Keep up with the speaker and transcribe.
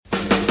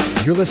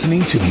You're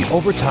listening to the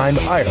Overtime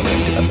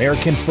Ireland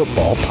American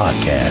Football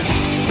Podcast.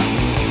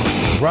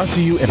 Brought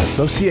to you in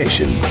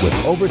association with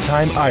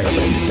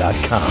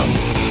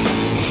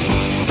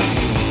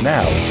OvertimeIreland.com.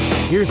 Now,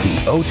 here's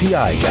the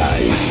OTI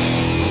guys.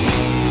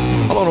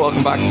 Hello and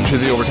welcome back to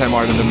the Overtime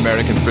Ireland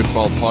American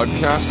Football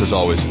Podcast. As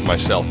always,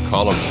 myself,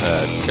 Colin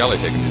Kelly,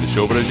 taking you the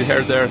show. But as you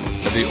heard there,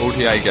 the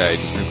OTI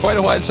guys, it's been quite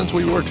a while since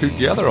we were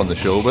together on the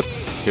show, but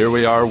here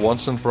we are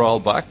once and for all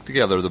back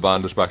together. The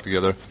band is back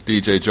together.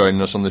 DJ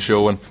joining us on the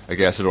show, and I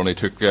guess it only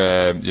took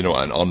an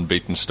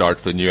unbeaten start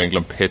for the New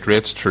England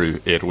Patriots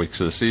through 8 weeks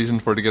of the season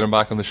to get him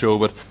back on the show.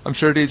 But I'm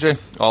sure, DJ,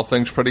 all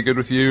things pretty good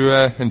with you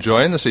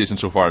enjoying the season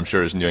so far, I'm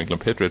sure, as a New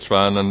England Patriots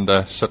fan,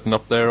 and sitting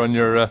up there on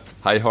your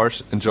high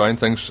horse enjoying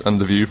things and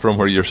the view from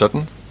where you're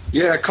sitting.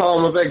 Yeah,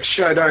 Colin, a big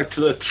shout out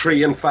to the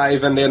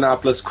 3-5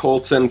 Indianapolis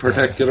Colts in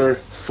particular,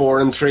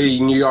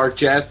 4-3 New York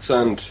Jets,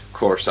 and of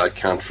course I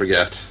can't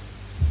forget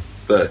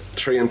the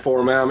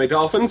 3-4 Miami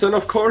Dolphins, and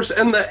of course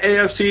in the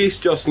AFC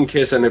East, just in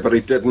case anybody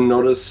didn't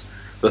notice,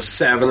 the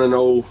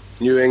 7-0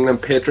 New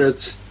England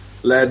Patriots,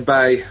 led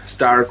by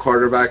star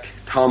quarterback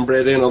Tom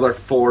Brady, another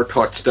 4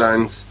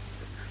 touchdowns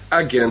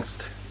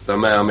against the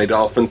Miami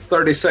Dolphins,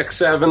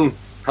 36-7.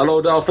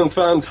 Hello Dolphins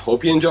fans,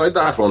 hope you enjoyed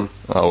that one.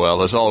 Oh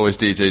well, as always,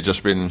 DJ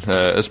just been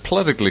as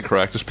politically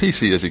correct, as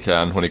PC as he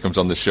can when he comes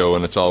on the show,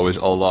 and it's always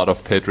a lot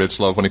of Patriots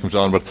love when he comes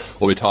on, but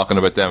we'll be talking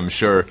about them,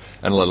 sure,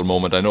 in a little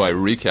moment. I know I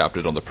recapped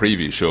it on the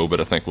previous show, but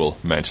I think we'll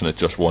mention it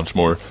just once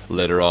more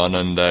later on,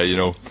 and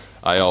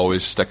I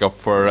always stick up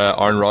for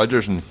Aaron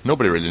Rodgers, and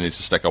nobody really needs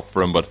to stick up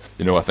for him, but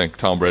I think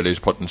Tom Brady's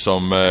putting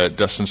some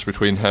distance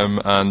between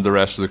him and the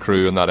rest of the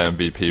crew in that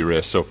MVP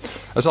race. So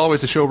as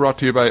always, the show brought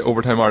to you by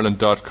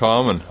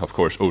OvertimeIreland.com, and of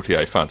course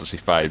OTI Fantasy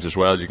 5s as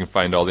well. You can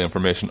find all the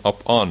information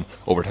up on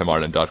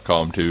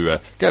OvertimeIreland.com to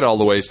get all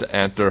the ways to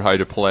enter, how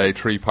to play,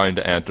 £3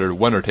 to enter,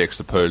 winner takes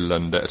the pool,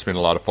 and it's been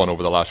a lot of fun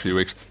over the last few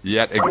weeks.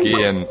 Yet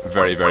again,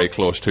 very, very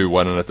close to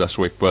winning it this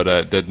week,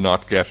 but did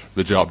not get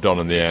the job done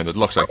in the end. It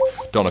looks like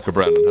Donica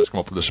Brennan has come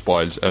up with the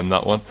spoils in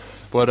that one.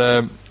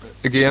 But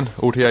again,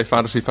 OTI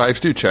Fantasy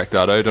 5s, do check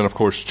that out, and of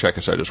course check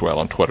us out as well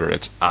on Twitter.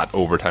 It's at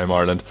Overtime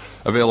Ireland.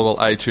 Available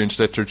iTunes,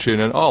 Stitcher,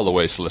 TuneIn, all the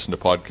ways to listen to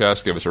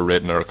podcasts. Give us a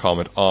rating or a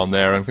comment on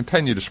there, and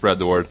continue to spread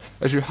the word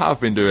as you have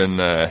been doing,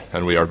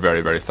 and we are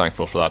very, very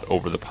thankful for that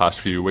over the past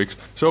few weeks.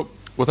 So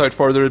without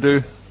further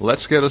ado,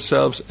 let's get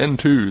ourselves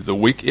into the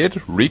Week 8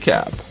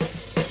 recap.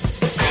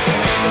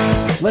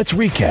 Let's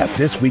recap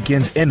this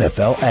weekend's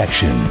NFL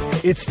action.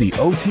 It's the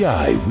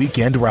OTI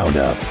Weekend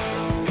Roundup.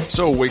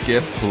 So week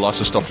 8,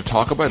 lots of stuff to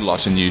talk about,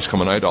 lots of news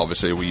coming out.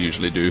 Obviously we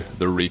usually do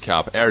the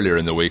recap earlier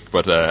in the week,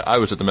 but I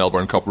was at the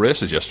Melbourne Cup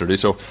races yesterday,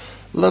 so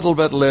a little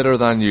bit later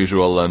than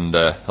usual, and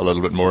a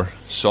little bit more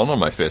sun on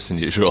my face than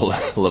usual.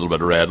 A little bit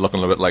red,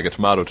 looking a bit like a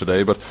tomato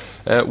today. But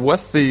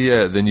with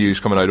the news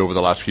coming out over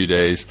the last few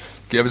days,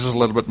 gives us a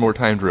little bit more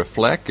time to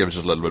reflect, gives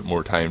us a little bit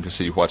more time to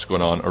see what's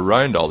going on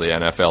around all the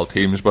NFL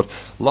teams. But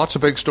lots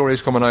of big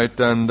stories coming out,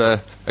 and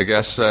I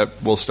guess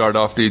we'll start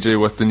off, DJ,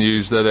 with the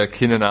news that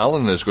Keenan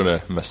Allen is going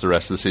to miss the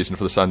rest of the season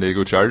for the San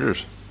Diego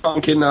Chargers.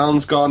 Keenan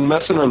Allen's gone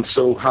missing, and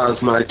so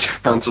has my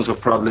chances of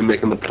probably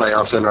making the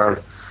playoffs in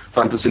our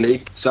Fantasy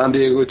League. San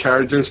Diego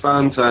Chargers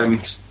fans, I'm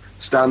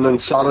standing in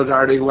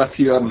solidarity with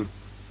you. I'm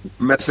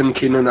missing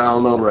Keenan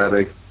Allen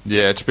already.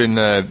 Yeah, it's been,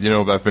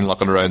 I've been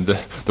looking around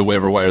the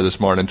waiver wire this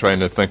morning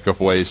trying to think of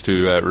ways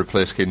to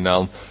replace Keenan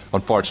Allen.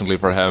 Unfortunately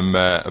for him,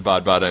 a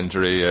bad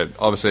injury. It's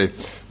obviously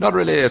not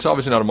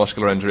a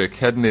muscular injury, a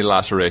kidney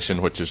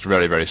laceration, which is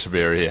very, very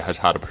severe. He has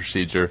had a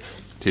procedure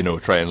to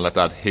try and let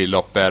that heal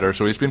up better.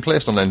 So he's been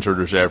placed on injured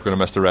reserve, going to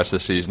miss the rest of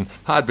the season.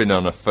 Had been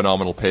on a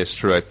phenomenal pace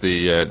throughout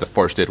the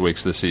first 8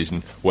 weeks of the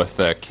season with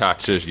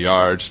catches,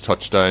 yards,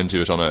 touchdowns. He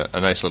was on a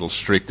nice little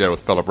streak there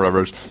with Phillip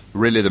Rivers.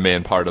 Really the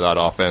main part of that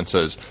offense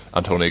is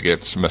Antonio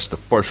Gates missed the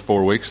first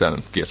 4 weeks,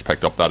 and Gates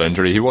picked up that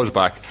injury. He was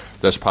back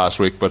this past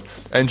week, but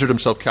injured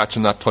himself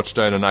catching that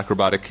touchdown, an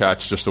acrobatic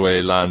catch, just the way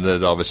he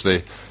landed.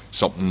 Obviously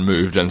something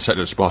moved inside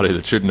his body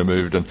that shouldn't have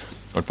moved, and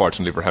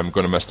unfortunately for him,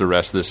 going to miss the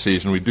rest of this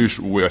season. We do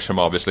wish him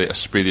obviously a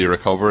speedy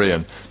recovery,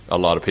 and a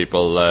lot of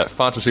people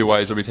fantasy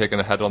wise will be taking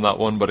a hit on that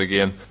one, but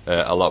again,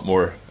 a lot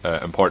more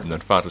important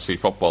than fantasy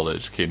football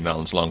is Keenan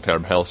Allen's long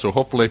term health. So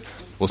hopefully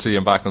we'll see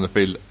him back on the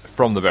field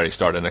from the very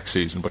start of next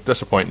season. But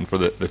disappointing for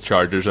the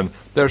Chargers, and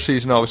their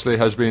season obviously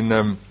has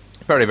been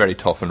very, very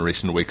tough in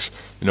recent weeks.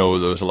 There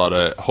was a lot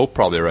of hope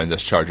probably around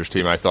this Chargers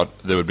team. I thought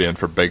they would be in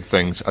for big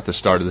things at the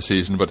start of the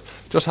season, but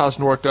just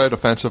hasn't worked out.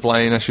 Offensive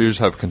line issues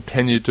have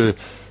continued to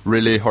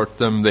really hurt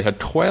them. They had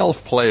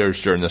 12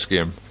 players during this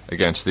game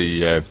against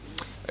the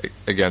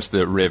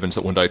Ravens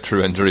that went out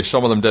through injury.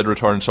 Some of them did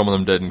return, some of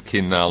them didn't.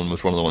 Keenan Allen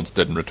was one of the ones that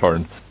didn't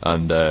return,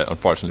 and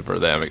unfortunately for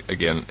them,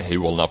 again, he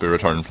will not be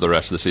returning for the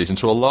rest of the season.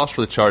 So a loss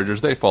for the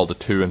Chargers. They fall to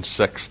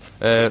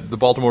 2-6. The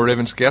Baltimore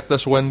Ravens get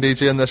this win,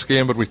 DJ, in this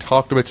game, but we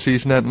talked about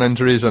season-ending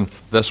injuries, and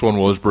this one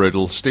was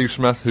brutal. Steve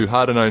Smith, who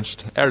had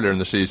announced earlier in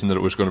the season that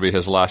it was going to be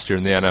his last year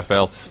in the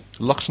NFL,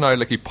 looks now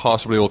like he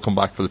possibly will come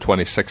back for the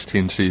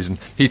 2016 season.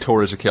 He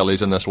tore his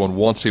Achilles in this one.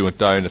 Once he went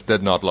down, it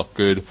did not look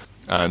good.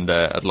 and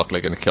it looked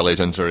like an Achilles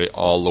injury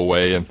all the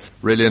way. And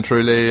really and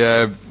truly,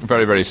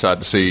 very, very sad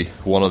to see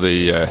one of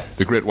the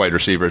great wide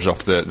receivers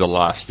of the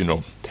last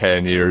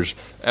 10 years.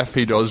 If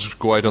he does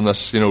go out on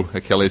this,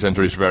 Achilles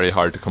injury is very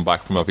hard to come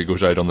back from. If he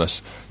goes out on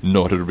this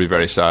note, it would be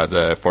very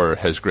sad for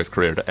his great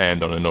career to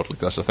end on a note like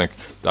this. I think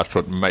that's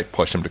what might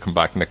push him to come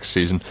back next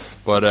season.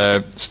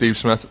 But Steve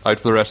Smith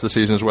out for the rest of the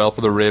season as well for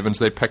the Ravens.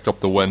 They picked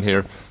up the win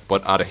here,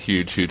 but at a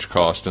huge, huge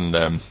cost. And,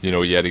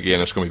 yet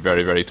again, it's going to be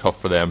very, very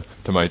tough for them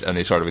to mount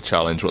any sort of a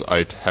challenge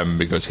without him,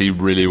 because he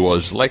really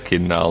was, like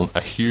Keenan Allen, a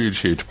huge,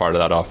 huge part of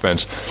that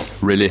offense.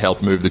 Really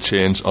helped move the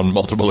chains on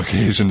multiple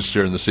occasions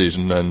during the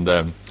season,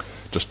 and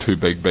just two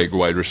big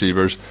wide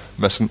receivers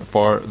missing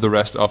for the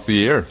rest of the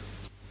year.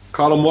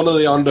 Colin, one of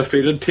the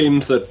undefeated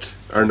teams that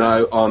are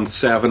now on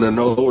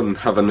 7-0 and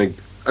having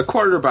a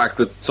quarterback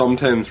that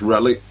sometimes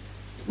really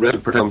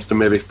comes to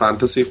maybe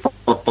fantasy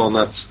football, and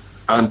that's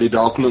Andy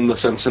Dalton and the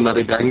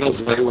Cincinnati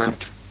Bengals. They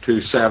went to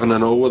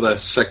 7-0 with a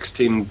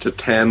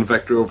 16-10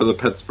 victory over the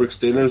Pittsburgh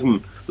Steelers,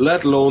 and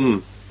let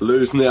alone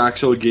losing the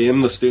actual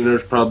game, the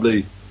Steelers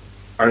probably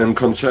are in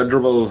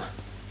considerable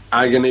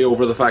agony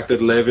over the fact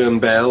that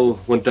Le'Veon Bell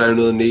went down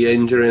with a knee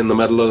injury in the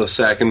middle of the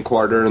second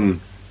quarter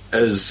and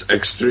is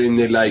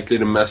extremely likely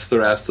to miss the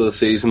rest of the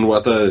season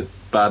with a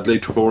badly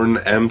torn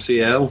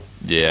MCL.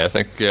 Yeah, I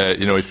think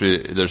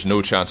there's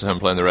no chance of him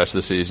playing the rest of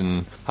the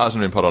season.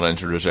 Hasn't been put on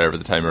injured reserve at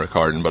the time of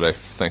recording, but I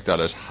think that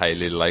is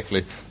highly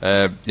likely.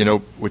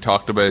 We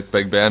talked about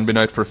Big Ben being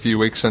out for a few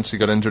weeks since he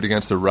got injured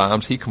against the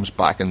Rams. He comes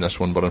back in this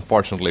one, but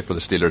unfortunately for the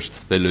Steelers,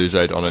 they lose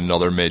out on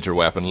another major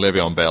weapon.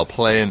 Le'Veon Bell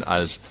playing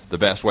as the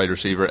best wide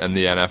receiver in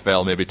the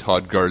NFL. Maybe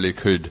Todd Gurley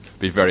could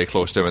be very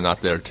close to him in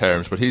that there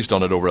terms, but he's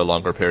done it over a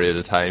longer period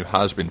of time,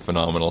 has been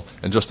phenomenal.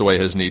 And just the way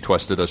his knee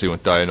twisted as he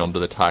went down under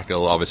the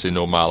tackle, obviously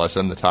no malice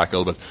in the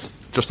tackle, but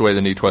just the way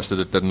the knee twisted,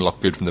 it didn't look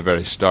good from the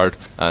very start.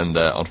 And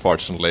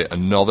unfortunately,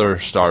 another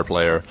star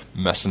player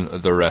missing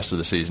the rest of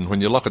the season. When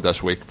you look at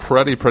this week,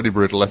 pretty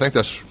brutal. I think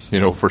this,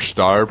 for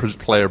star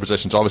player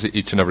positions, obviously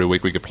each and every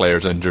week we get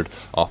players injured,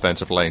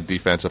 offensive line,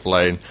 defensive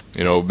line,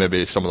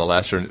 maybe some of the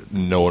lesser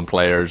known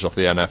players of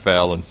the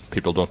NFL, and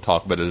people don't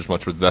talk about it as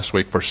much. With this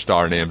week, for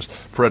star names,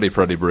 pretty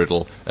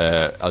brutal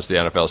as the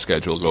NFL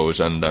schedule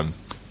goes. And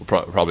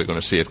we're probably going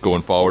to see it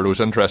going forward. It was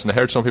interesting. I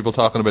heard some people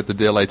talking about the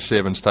daylight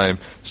savings time.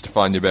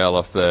 Stefania Bell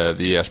of the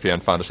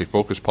ESPN Fantasy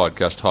Focus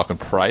podcast talking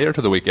prior to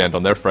the weekend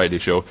on their Friday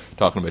show,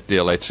 talking about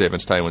daylight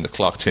savings time when the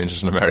clock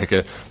changes in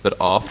America, that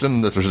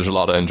often that there's a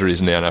lot of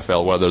injuries in the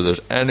NFL, whether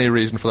there's any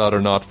reason for that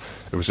or not.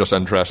 It was just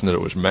interesting that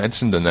it was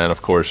mentioned. And then,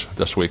 of course,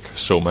 this week,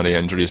 so many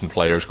injuries and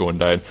players going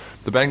down.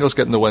 The Bengals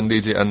getting the win,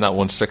 DJ, and that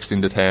one's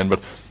 16-10, but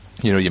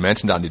you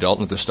mentioned Andy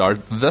Dalton at the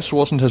start. This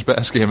wasn't his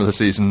best game of the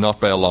season,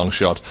 not by a long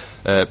shot.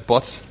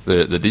 But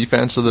the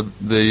defense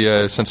of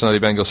the Cincinnati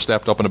Bengals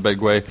stepped up in a big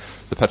way.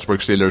 The Pittsburgh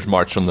Steelers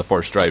marched on the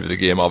first drive of the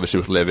game, obviously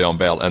with Le'Veon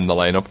Bell in the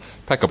lineup,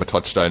 pick up a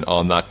touchdown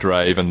on that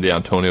drive, and the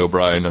Antonio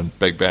Brown and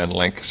Big Ben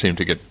link seemed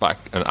to get back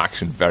in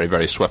action very,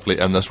 very swiftly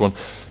in this one.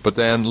 But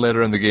then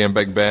later in the game,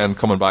 Big Ben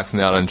coming back from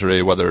that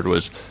injury, whether it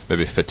was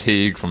maybe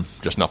fatigue from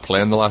just not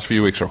playing the last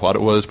few weeks or what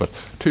it was, but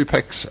 2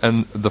 picks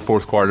in the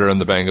fourth quarter and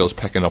the Bengals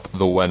picking up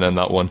the win in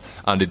that one.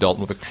 Andy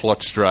Dalton with a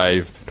clutch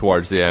drive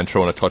towards the end,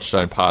 throwing a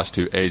touchdown pass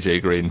to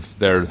AJ Green.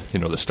 They're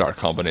the star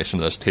combination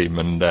of this team,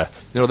 and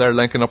they're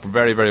linking up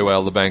very, very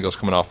well. The Bengals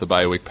coming off the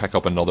bye week pick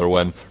up another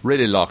win,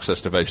 really locks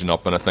this division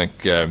up, and I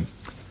think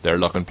they're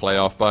looking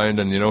playoff bound.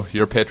 And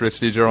your Patriots,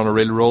 DJ, are on a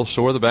real roll,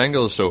 so are the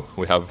Bengals, so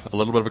we have a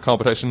little bit of a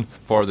competition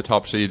for the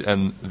top seed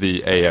in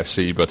the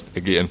AFC. But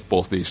again,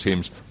 both these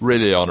teams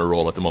really on a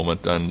roll at the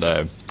moment, and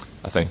I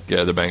think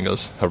the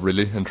Bengals have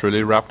really and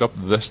truly wrapped up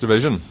this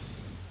division.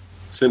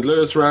 St.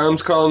 Louis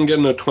Rams, Colin,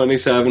 getting a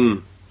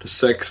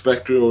 27-6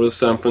 victory over the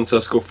San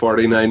Francisco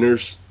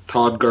 49ers.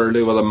 Todd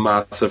Gurley with a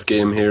massive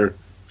game here.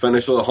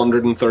 Finished with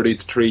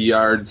 133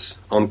 yards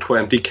on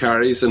 20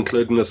 carries,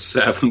 including a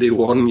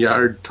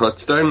 71-yard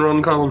touchdown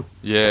run, Colin.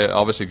 Yeah,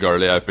 obviously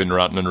Gurley, I've been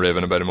ranting and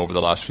raving about him over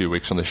the last few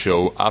weeks on the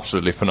show.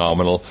 Absolutely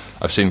phenomenal.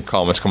 I've seen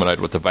comments coming out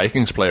with the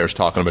Vikings players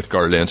talking about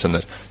Gurley and saying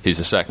that he's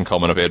the second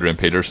coming of Adrian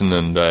Peterson,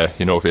 and if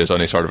he has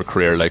any sort of a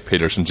career like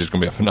Peterson's, he's going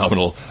to be a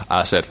phenomenal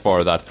asset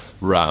for that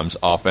Rams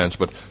offense.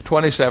 But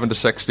 27-6,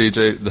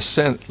 DJ, the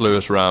St.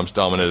 Louis Rams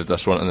dominated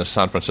this one, and the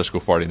San Francisco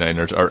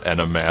 49ers are in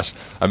a mess.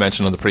 I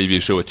mentioned on the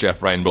preview show with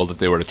Jeff Reinbold that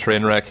they were a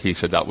train wreck. He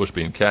said that was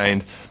being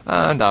kind,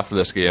 and after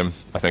this game,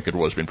 I think it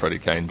was being pretty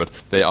kind, but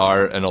they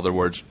are, in other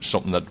words,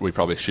 something that we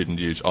probably shouldn't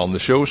use on the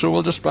show, so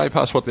we'll just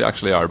bypass what they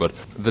actually are. But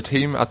the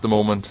team at the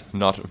moment,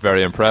 not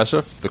very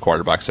impressive. The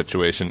quarterback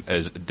situation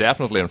is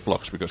definitely in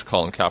flux because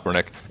Colin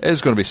Kaepernick is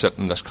going to be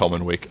sitting this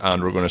coming week,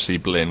 and we're going to see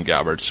Blaine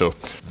Gabbert, so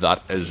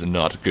that is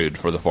not good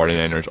for the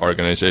 49ers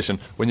organisation.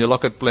 When you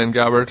look at Blaine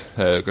Gabbert,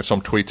 got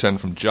some tweets in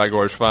from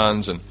Jaguars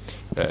fans, and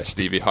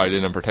Stevie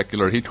Howden in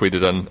particular, he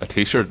tweeted in a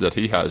t-shirt that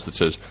he has that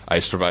says, I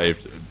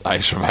survived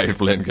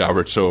Blaine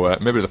Gabbert, so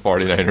maybe the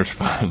 49ers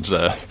fans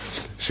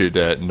should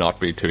not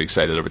be too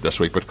excited about this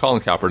week. But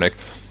Colin Kaepernick,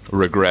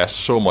 regressed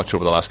so much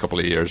over the last couple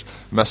of years,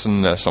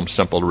 missing some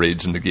simple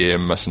reads in the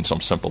game, missing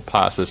some simple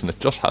passes, and it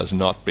just has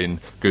not been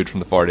good from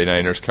the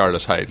 49ers.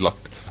 Carlos Hyde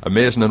looked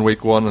amazing in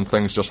week 1, and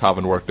things just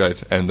haven't worked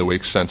out in the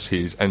week since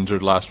he's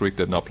injured last week,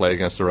 did not play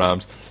against the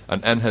Rams.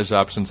 And in his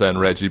absence then,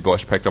 Reggie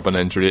Bush picked up an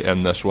injury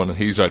in this one, and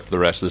he's out for the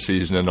rest of the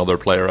season, another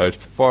player out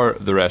for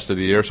the rest of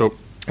the year. So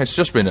it's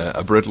just been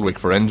a brutal week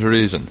for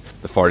injuries, and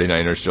the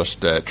 49ers just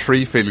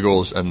 3 field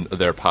goals in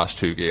their past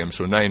 2 games,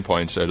 so 9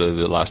 points out of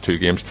the last 2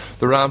 games.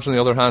 The Rams, on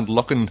the other hand,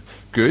 looking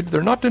good.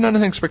 They're not doing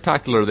anything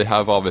spectacular. They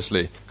have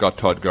obviously got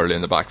Todd Gurley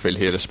in the backfield.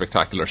 He had a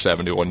spectacular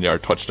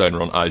 71-yard touchdown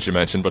run, as you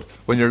mentioned. But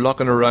when you're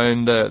looking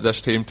around this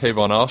team,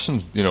 Tavon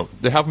Austin,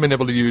 they haven't been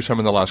able to use him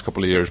in the last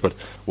couple of years, but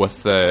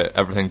with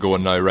everything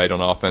going now right on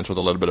offense, with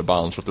a little bit of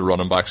balance with the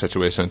running back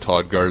situation and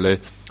Todd Gurley,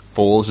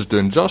 Foles is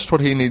doing just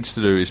what he needs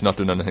to do. He's not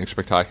doing anything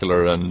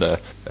spectacular, and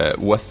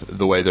with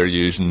the way they're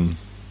using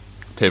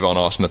Tavon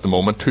Austin at the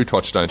moment, 2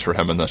 touchdowns for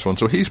him in this one.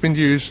 So he's been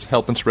used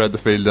helping spread the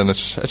field, and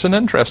it's an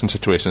interesting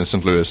situation in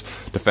St. Louis.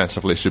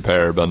 Defensively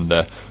superb, and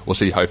we'll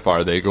see how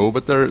far they go.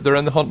 But they're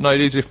in the hunt now,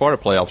 DJ, for a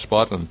playoff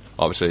spot, and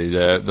obviously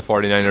the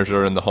 49ers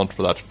are in the hunt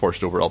for that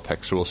first overall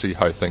pick, so we'll see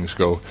how things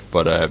go.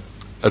 But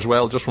as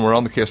well, just when we're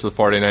on the case of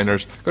the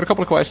 49ers, got a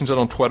couple of questions in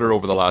on Twitter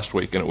over the last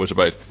week, and it was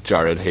about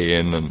Jared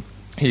Hayne, and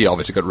he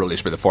obviously got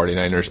released by the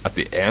 49ers at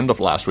the end of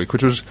last week,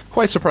 which was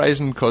quite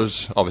surprising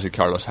because obviously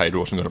Carlos Hyde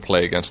wasn't going to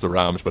play against the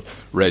Rams, but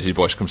Reggie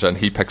Bush comes in,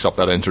 he picks up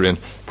that injury, and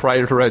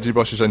prior to Reggie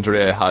Bush's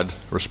injury I had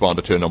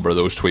responded to a number of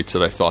those tweets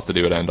that I thought that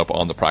he would end up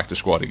on the practice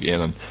squad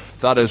again, and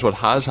that is what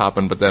has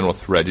happened. But then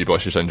with Reggie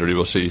Bush's injury,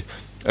 we'll see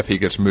if he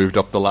gets moved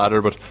up the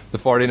ladder. But the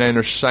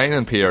 49ers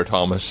signing Pierre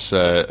Thomas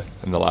in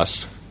the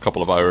last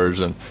couple of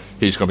hours, and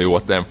he's going to be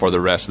with them for the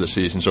rest of the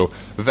season. So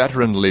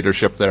veteran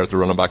leadership there at the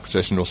running back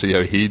position. We'll see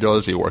how he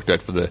does. He worked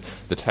out for the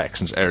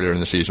Texans earlier in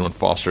the season when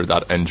Foster had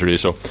that injury.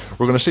 So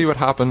we're going to see what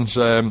happens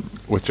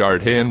with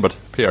Jared Hayne, but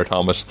Pierre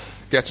Thomas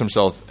gets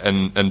himself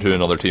into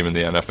another team in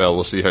the NFL.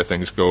 We'll see how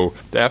things go.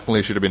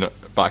 Definitely should have been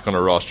back on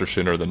a roster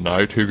sooner than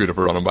now. Too good of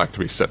a running back to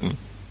be sitting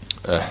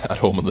at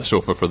home on the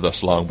sofa for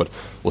this long, but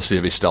we'll see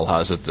if he still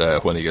has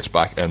it when he gets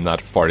back in that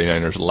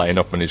 49ers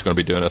lineup, and he's going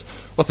to be doing it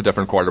with a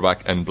different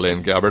quarterback in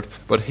Blaine Gabbert.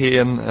 But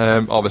Hayne,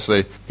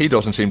 obviously he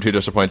doesn't seem too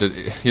disappointed.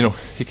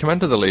 He came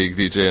into the league,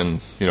 DJ,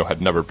 and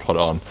had never put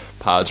on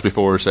pads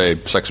before, say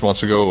 6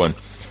 months ago, and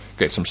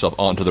gets himself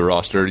onto the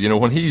roster.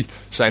 When he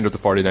signed with the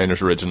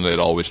 49ers originally, it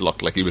always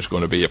looked like he was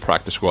going to be a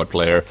practice squad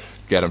player,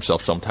 get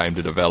himself some time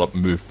to develop,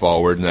 move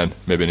forward, and then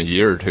maybe in a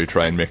year or two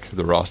try and make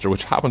the roster,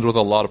 which happens with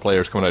a lot of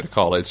players coming out of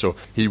college. So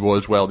he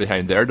was well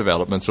behind their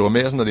development. So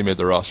amazing that he made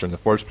the roster in the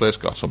first place,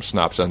 got some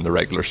snaps in the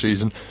regular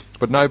season,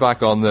 but now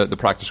back on the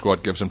practice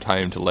squad gives him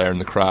time to learn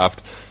the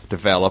craft,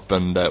 develop,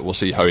 and we'll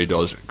see how he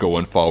does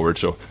going forward.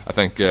 So I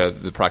think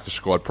the practice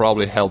squad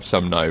probably helps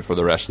him now for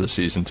the rest of the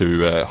season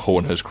to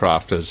hone his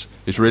craft, as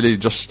he's really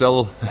just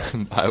still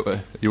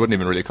you wouldn't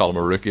even really call him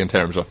a rookie in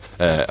terms of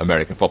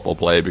American football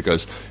play,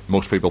 because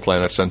most people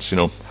playing it since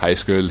high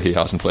school. He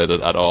hasn't played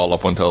it at all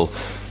up until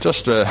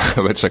just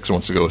about 6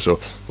 months ago, so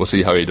we'll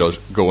see how he does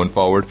going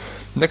forward.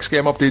 Next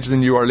game up, the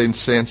New Orleans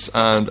Saints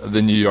and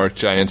the New York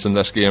Giants in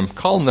this game.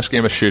 Calling this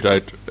game a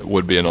shootout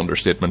would be an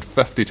understatement.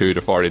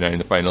 52-49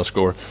 the final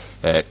score,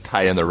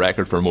 tying the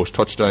record for most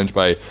touchdowns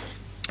by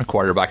a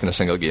quarterback in a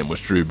single game was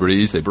Drew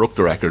Brees. They broke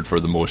the record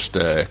for the most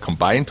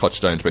combined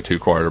touchdowns by 2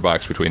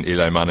 quarterbacks between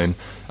Eli Manning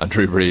and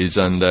Drew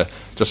Brees, and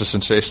just a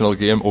sensational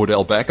game.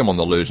 Odell Beckham on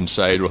the losing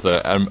side with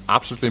an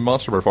absolutely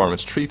monster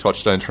performance, 3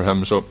 touchdowns for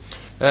him. So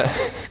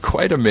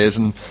quite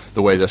amazing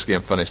the way this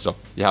game finished up.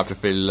 You have to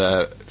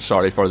feel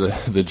sorry for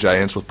the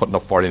Giants with putting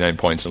up 49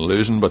 points and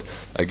losing, but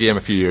a game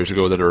a few years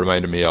ago that it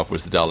reminded me of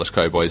was the Dallas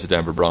Cowboys, the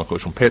Denver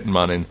Broncos, when Peyton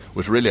Manning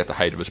was really at the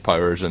height of his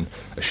powers, and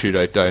a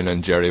shootout down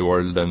in Jerry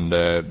World, and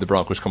the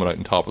Broncos coming out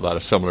on top of that, a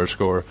similar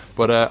score.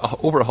 But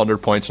over 100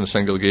 points in a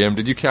single game.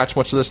 Did you catch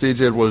much of this,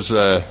 DJ? It was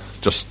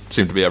just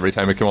seemed to be every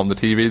time it came on the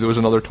TV there was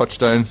another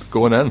touchdown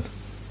going in.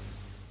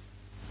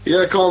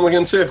 Yeah, Colin, we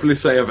can safely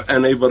say if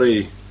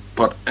anybody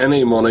put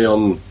any money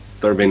on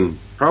there been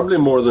probably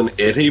more than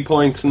 80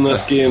 points in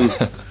this game,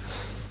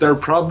 they're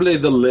probably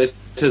the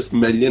latest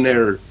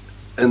millionaire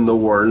in the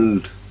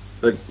world.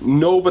 Like,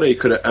 nobody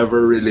could have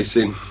ever really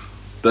seen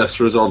this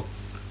result.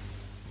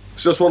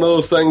 It's just one of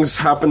those things,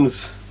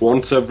 happens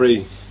once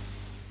every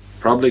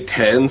probably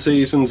 10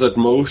 seasons at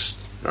most,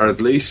 or at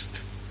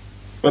least.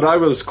 But I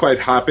was quite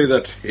happy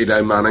that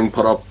Eli Manning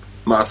put up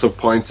massive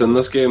points in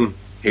this game.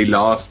 He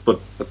lost, but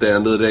at the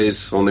end of the day,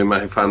 it's only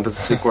my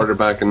fantasy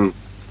quarterback, and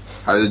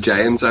how the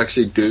Giants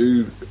actually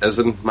do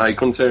isn't my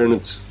concern.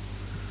 It's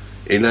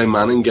Eli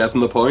Manning getting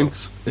the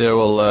points. Yeah,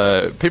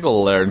 well, people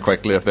will learn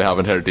quickly if they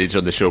haven't heard DJ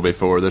on the show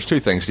before. There's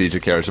 2 things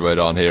DJ cares about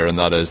on here, and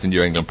that is the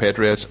New England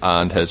Patriots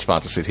and his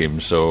fantasy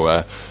team.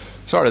 So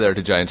sorry there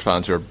to Giants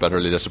fans who are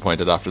bitterly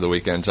disappointed after the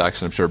weekend's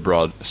action. I'm sure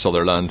Brad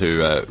Sutherland,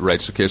 who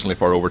writes occasionally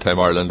for Overtime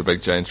Ireland, a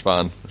big Giants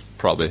fan,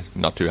 probably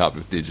not too happy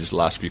with DJ's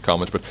last few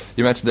comments. But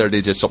you mentioned there,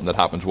 DJ, something that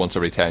happens once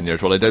every 10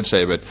 years. Well, I did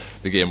say about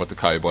the game with the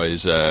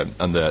Cowboys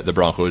and the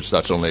Broncos.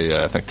 That's only,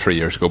 I think, 3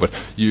 years ago. But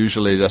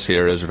usually this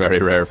here is very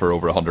rare for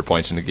over 100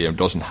 points in a game.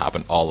 Doesn't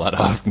happen all that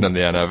often in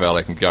the NFL,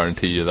 I can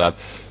guarantee you that.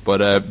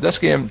 But this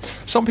game,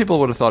 some people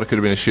would have thought it could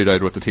have been a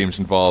shootout with the teams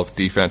involved.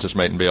 Defenses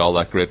mightn't be all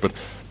that great, but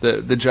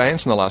the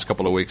Giants in the last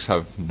couple of weeks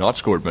have not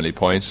scored many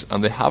points,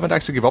 and they haven't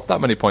actually given up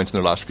that many points in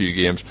their last few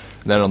games.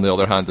 And then on the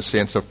other hand, the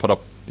Saints have put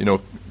up,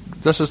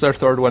 this is their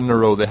third win in a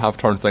row. They have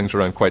turned things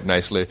around quite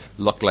nicely.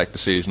 Looked like the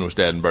season was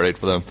dead and buried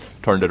for them.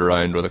 Turned it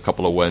around with a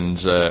couple of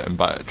wins in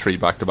 3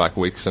 back-to-back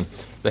weeks, and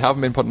they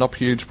haven't been putting up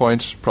huge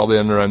points, probably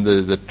in around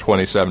the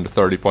 27 to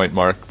 30 point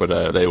mark,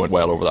 but they went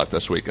well over that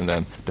this week. And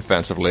then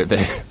defensively,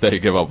 they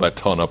give up a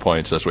ton of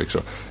points this week.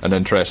 So an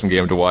interesting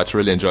game to watch.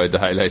 Really enjoyed the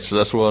highlights of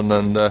this one.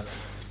 And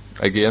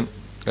again,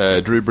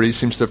 Drew Brees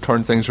seems to have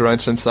turned things around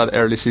since that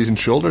early season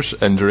shoulders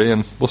injury,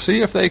 and we'll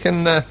see if they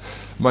can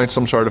mount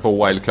some sort of a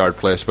wild card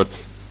place. But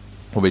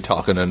we'll be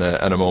talking in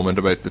a moment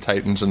about the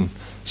Titans and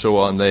so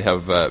on. They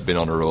have been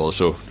on a roll,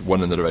 so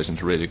winning the division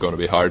is really going to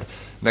be hard.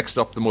 Next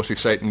up, the most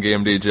exciting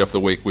game, DJ, of the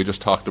week. We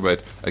just talked about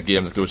a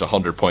game that there was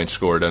 100 points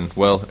scored in.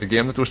 Well, a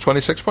game that there was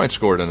 26 points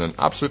scored in, and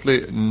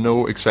absolutely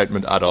no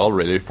excitement at all,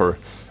 really, for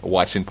a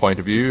watching point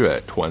of view.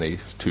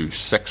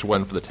 20-6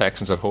 win for the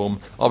Texans at home.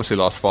 Obviously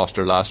lost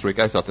Foster last week.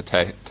 I thought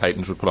the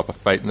Titans would put up a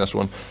fight in this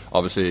one.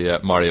 Obviously,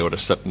 Mariota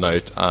sitting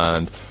out,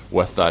 and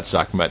with that,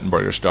 Zach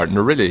Mettenberger starting.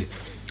 A really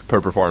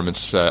poor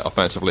performance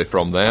offensively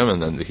from them,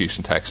 and then the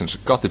Houston Texans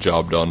got the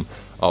job done.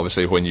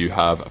 Obviously, when you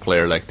have a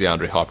player like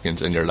DeAndre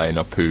Hopkins in your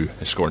lineup who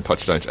is scoring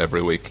touchdowns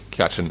every week,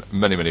 catching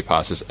many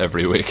passes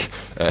every week,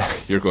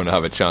 you're going to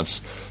have a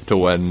chance to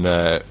win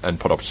and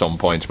put up some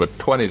points. But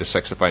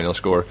 20-6 the final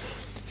score.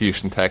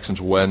 Houston Texans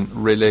win.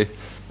 Really,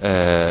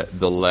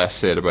 the less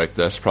said about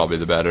this, probably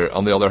the better.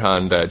 On the other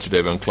hand,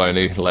 Jadeveon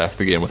Clowney left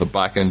the game with a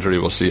back injury.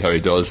 We'll see how he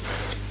does.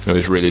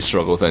 He's really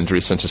struggled with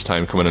injuries since his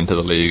time coming into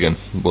the league, and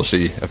we'll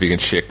see if he can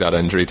shake that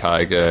injury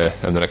tag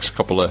in the next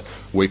couple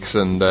of weeks,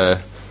 and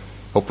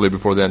hopefully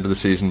before the end of the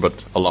season.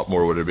 But a lot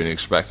more would have been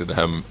expected of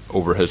him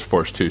over his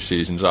first 2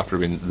 seasons after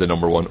being the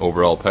number 1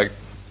 overall pick.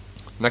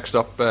 Next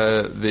up,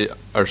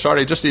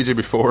 just EJ,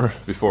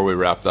 before we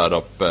wrap that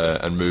up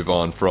and move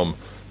on from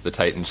the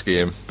Titans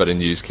game, bit of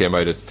news came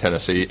out of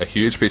Tennessee, a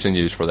huge piece of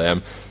news for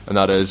them, and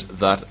that is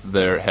that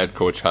their head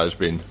coach has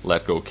been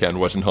let go. Ken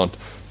Whisenhunt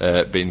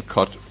been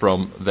cut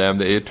from them.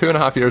 They had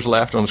 2.5 years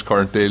left on his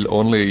current deal,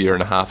 only a year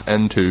and a half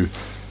into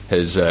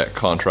his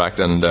contract,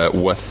 and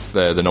with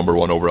the number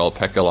 1 overall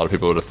pick, a lot of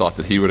people would have thought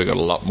that he would have got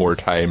a lot more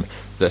time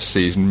this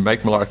season.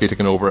 Mike Mularkey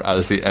taking over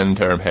as the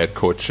interim head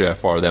coach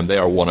for them. They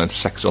are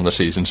 1-6 on the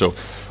season, so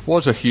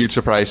was a huge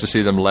surprise to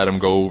see them let him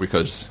go,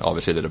 because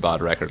obviously they had a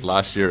bad record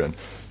last year, and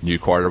new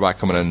quarterback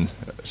coming in,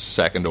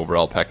 2nd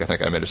overall pick. I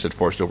think I might have said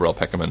 1st overall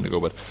pick a minute ago,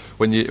 but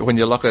when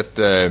you look at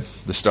the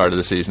start of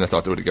the season, I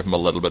thought they would have given him a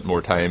little bit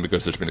more time,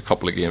 because there's been a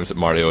couple of games that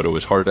Mariota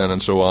was hurt in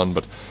and so on,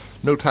 but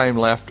no time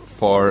left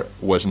for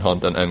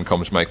Whisenhunt, and in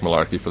comes Mike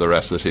Mularkey for the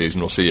rest of the season.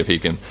 We'll see if he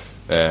can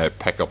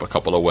pick up a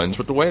couple of wins.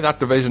 But the way that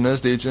division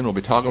is, DJ, and we'll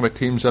be talking about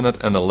teams in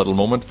it in a little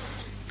moment,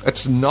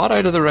 it's not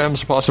out of the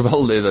realms of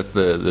possibility that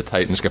the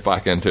Titans get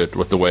back into it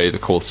with the way the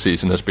Colts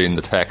season has been.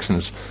 The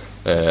Texans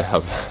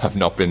have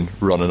not been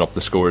running up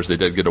the scores. They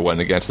did get a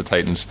win against the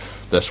Titans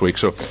this week,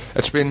 so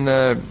it's been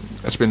a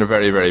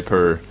very, very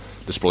poor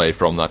display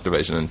from that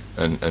division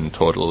in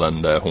total.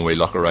 And when we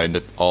look around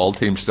it, all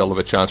teams still have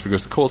a chance,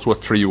 because the Colts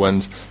with 3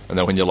 wins, and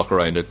then when you look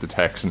around it, the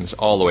Texans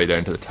all the way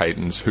down to the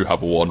Titans, who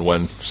have 1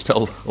 win,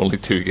 still only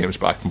 2 games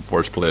back from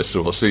first place.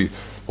 So we'll see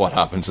what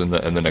happens in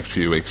the next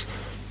few weeks.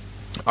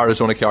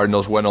 Arizona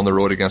Cardinals win on the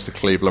road against the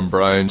Cleveland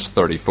Browns,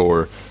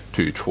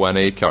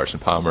 34-20. Carson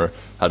Palmer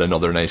had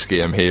another nice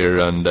game here,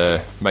 and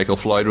Michael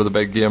Floyd with a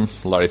big game,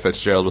 Larry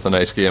Fitzgerald with a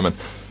nice game, and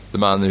the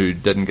man who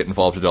didn't get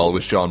involved at all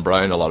was John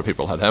Brown. A lot of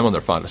people had him on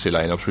their fantasy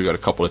lineups. We got a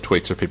couple of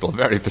tweets of people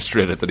very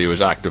frustrated that he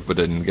was active but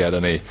didn't get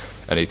any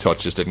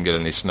touches, didn't get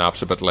any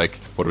snaps. A bit like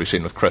what we've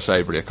seen with Chris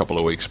Ivory a couple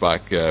of weeks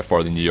back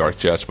for the New York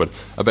Jets. But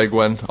a big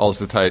win. All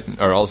the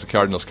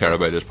Cardinals care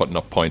about is putting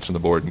up points on the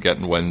board and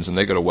getting wins, and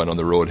they got a win on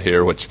the road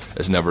here, which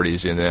is never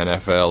easy in the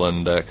NFL,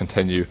 and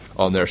continue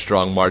on their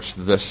strong march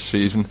this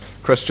season.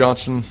 Chris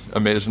Johnson,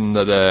 amazing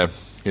that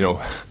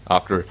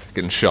after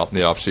getting shot in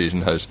the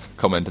off-season, has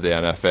come into the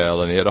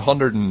NFL, and he had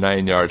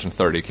 109 yards and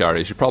 30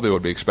 carries. You probably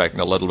would be expecting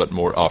a little bit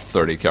more off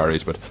 30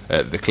 carries, but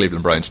the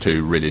Cleveland Browns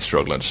too really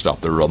struggling to stop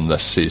the run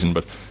this season.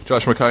 But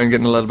Josh McCown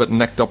getting a little bit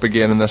nicked up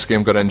again in this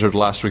game, got injured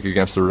last week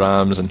against the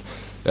Rams, and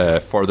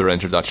further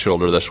injured that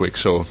shoulder this week.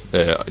 So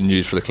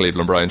news for the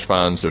Cleveland Browns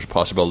fans, there's a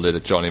possibility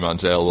that Johnny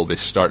Manziel will be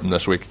starting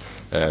this week.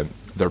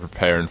 They're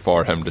preparing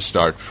for him to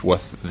start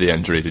with the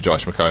injury to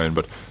Josh McCown.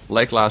 But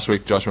like last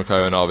week, Josh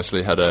McCown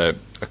obviously had a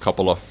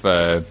couple of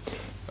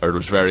it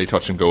was very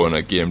touch and go in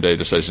a game day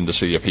decision to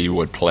see if he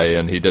would play,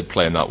 and he did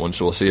play in that one,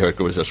 so we'll see how it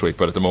goes this week.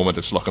 But at the moment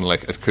it's looking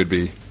like it could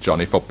be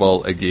Johnny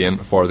football again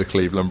for the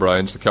Cleveland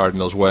Browns. The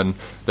Cardinals win,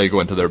 they go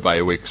into their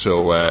bye week,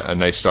 so a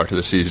nice start to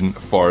the season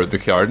for the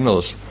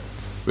Cardinals.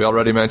 We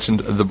already mentioned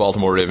the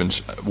Baltimore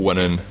Ravens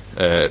winning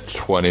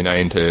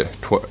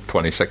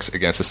 29-26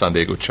 against the San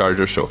Diego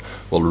Chargers, so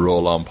we'll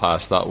roll on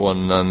past that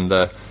one. And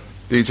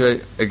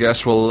DJ, I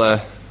guess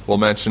we'll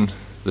mention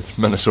the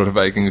Minnesota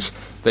Vikings.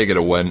 They get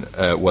a win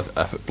with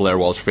a Blair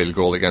Walsh field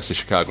goal against the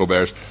Chicago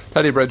Bears.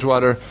 Teddy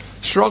Bridgewater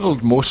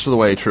struggled most of the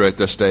way throughout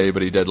this day,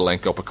 but he did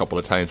link up a couple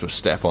of times with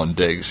Stephon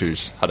Diggs,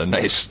 who's had a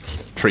nice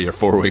 3 or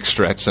 4 week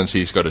stretch since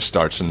he's got his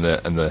starts in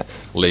the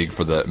league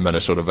for the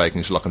Minnesota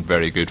Vikings, looking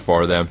very good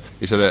for them.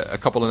 He's had a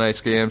couple of nice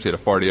games. He had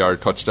a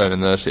 40-yard touchdown in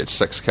this. He had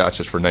 6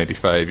 catches for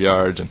 95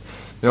 yards, and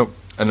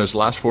in his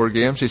last 4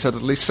 games, he's had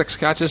at least 6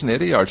 catches and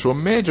 80 yards. So a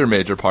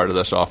major part of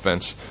this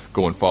offense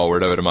going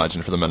forward, I would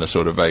imagine, for the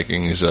Minnesota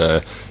Vikings.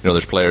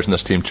 There's players in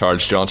this team.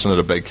 Charles Johnson had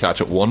a big catch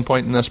at one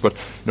point in this, but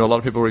a lot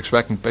of people were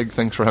expecting big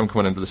things for him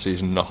coming into the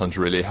season. Nothing's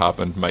really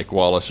happened. Mike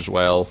Wallace as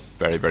well,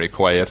 very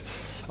quiet.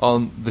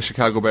 On the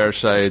Chicago Bears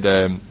side,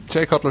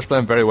 Jay Cutler's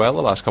playing very well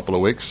the last couple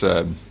of weeks.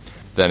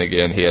 Then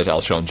again, he has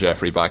Alshon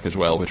Jeffrey back as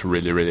well, which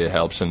really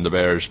helps. And the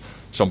Bears,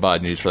 some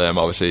bad news for them,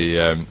 obviously,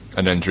 an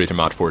injury to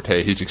Matt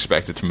Forte. He's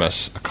expected to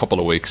miss a couple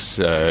of weeks.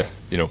 It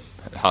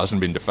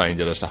hasn't been defined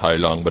yet as to how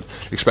long, but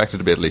expected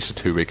to be at least a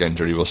 2-week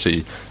injury. We'll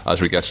see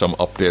as we get some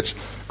updates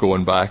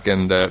going back.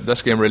 And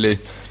this game really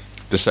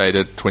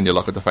decided, when you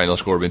look at the final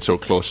score being so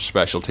close,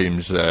 special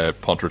teams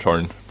punt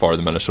return for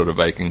the Minnesota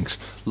Vikings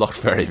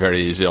looked very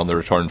easy on the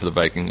return for the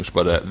Vikings,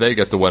 but they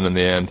get the win in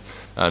the end.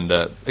 And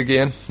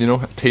again,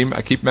 a team,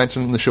 I keep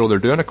mentioning on the show, they're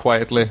doing it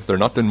quietly. They're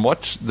not doing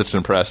much that's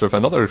impressive.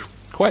 Another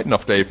quiet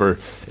enough day for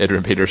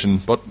Adrian Peterson,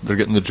 but they're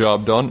getting the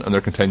job done and they're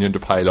continuing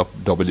to pile up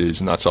W's,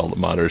 and that's all that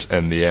matters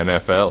in the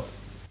NFL.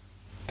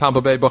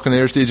 Tampa Bay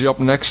Buccaneers, DJ, up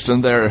next,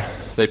 and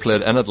they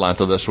played in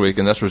Atlanta this week,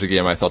 and this was a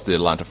game I thought the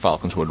Atlanta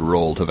Falcons would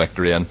roll to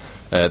victory in.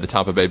 The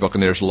Tampa Bay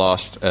Buccaneers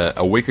lost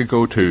a week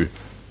ago to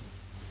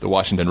the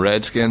Washington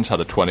Redskins,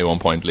 had a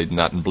 21-point lead in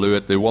that and blew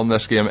it. They won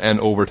this game in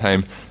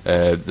overtime.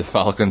 The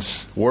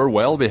Falcons were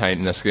well behind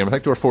in this game. I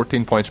think they were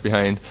 14 points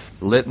behind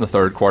late in the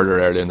third quarter,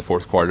 early in the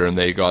fourth quarter, and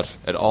they got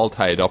it all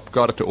tied up,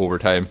 got it to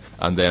overtime,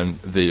 and then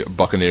the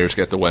Buccaneers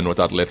get the win with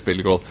that late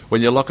field goal.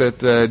 When you look at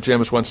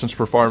Jameis Winston's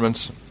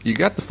performance, you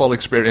get the full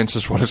experience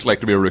of what it's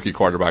like to be a rookie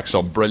quarterback.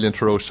 Some brilliant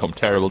throws, some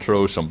terrible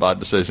throws, some bad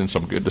decisions,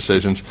 some good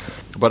decisions.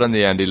 But in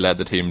the end, he led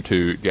the team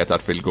to get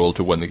that field goal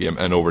to win the game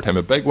in overtime.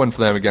 A big win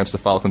for them against the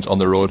Falcons on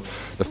the road.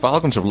 The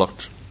Falcons have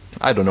looked,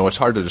 I don't know, it's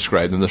hard to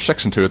describe them. They're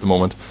 6-2 at the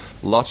moment.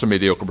 Lots of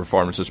mediocre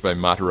performances by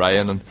Matt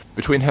Ryan, and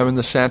between him and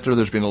the centre,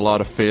 there's been a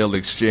lot of failed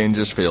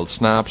exchanges, failed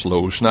snaps,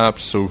 low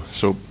snaps. So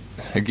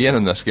again,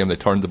 in this game, they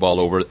turned the ball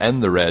over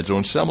in the red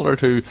zone, similar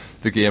to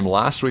the game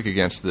last week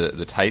against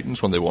the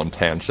Titans when they won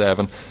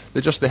 10-7.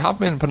 They haven't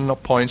been putting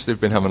up points.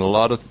 They've been having a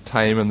lot of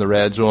time in the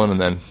red zone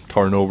and then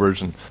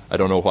turnovers, and I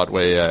don't know what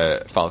way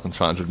Falcons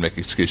fans would make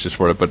excuses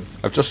for it, but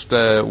I've just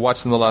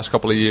watched in the last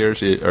couple of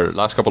years, or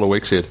last couple of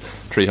weeks, he had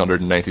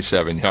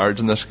 397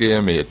 yards in this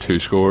game. He had 2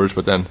 scores,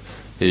 but then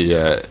he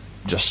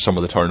just some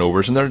of the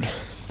turnovers, and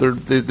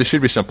they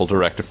should be simple to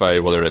rectify,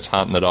 whether it's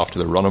handing it off to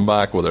the running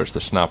back, whether it's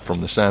the snap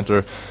from the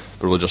centre.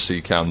 But we'll just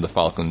see, can the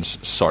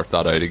Falcons sort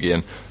that out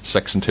again.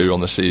 6-2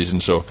 on the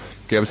season, so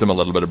gives them a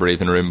little bit of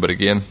breathing room. But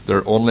again,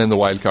 they're only in the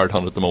wild card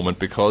hunt at the moment,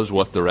 because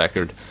with the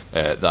record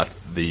that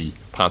the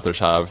Panthers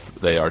have,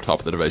 they are top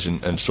of the division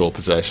in sole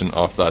possession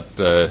of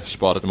that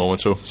spot at the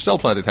moment. So still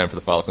plenty of time for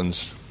the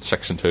Falcons.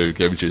 6-2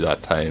 gives you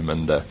that time,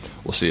 and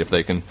we'll see if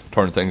they can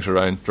turn things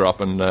around,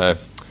 dropping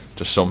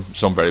just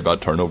some very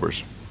bad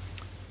turnovers.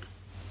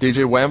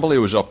 DJ, Wembley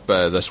was up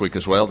this week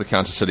as well. The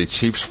Kansas City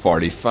Chiefs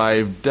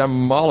 45,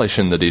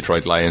 demolishing the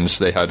Detroit Lions.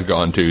 They had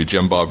gone to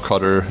Jim Bob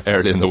Cutter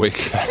early in the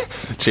week,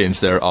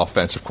 changed their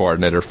offensive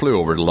coordinator, flew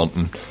over to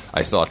London.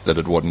 I thought that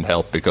it wouldn't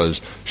help,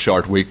 because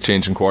short week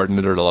changing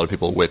coordinator, a lot of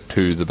people wait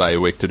to the bye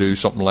week to do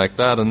something like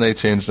that, and they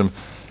changed them.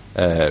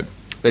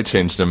 They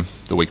changed them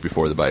the week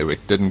before the bye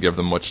week. Didn't give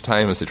them much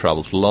time as they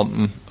travelled to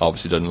London.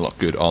 Obviously didn't look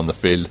good on the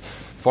field.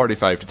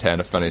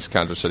 45-10 it finished.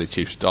 Kansas City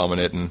Chiefs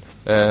dominating.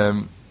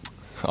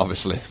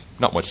 Obviously,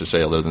 not much to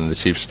say other than the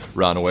Chiefs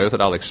ran away with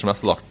it. Alex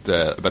Smith looked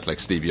a bit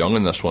like Steve Young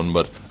in this one,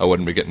 but I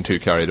wouldn't be getting too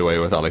carried away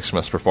with Alex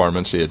Smith's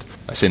performance.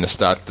 I seen a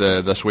stat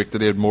this week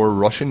that he had more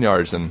rushing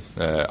yards than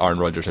Aaron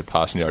Rodgers had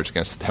passing yards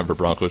against the Denver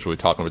Broncos. We'll be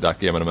talking about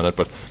that game in a minute,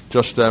 but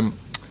just a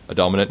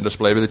dominating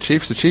display by the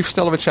Chiefs. The Chiefs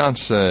still have a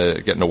chance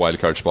getting a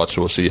wildcard spot,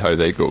 so we'll see how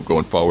they go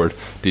going forward.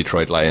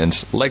 Detroit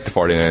Lions, like the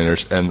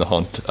 49ers, in the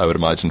hunt, I would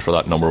imagine, for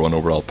that number 1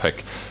 overall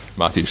pick.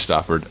 Matthew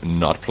Stafford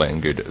not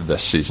playing good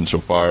this season so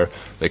far.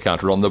 They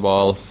can't run the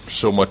ball.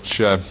 So much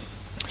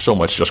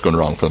just going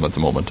wrong for them at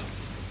the moment.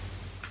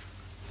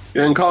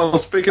 Yeah, and Colin,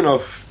 speaking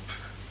of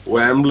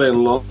Wembley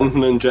and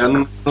London in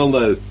general,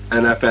 the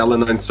NFL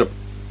announced a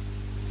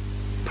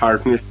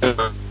partnership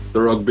with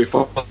the Rugby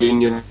Football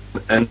Union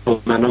and a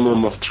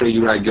minimum of 3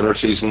 regular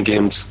season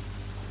games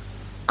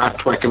at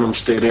Twickenham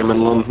Stadium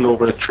in London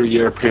over a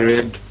 3-year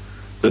period.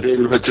 The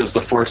deal, which is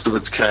the first of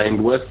its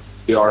kind with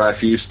the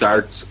RFU,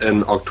 starts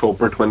in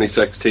October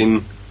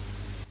 2016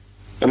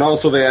 And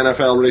also the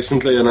NFL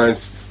recently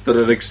announced that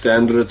it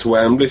extended its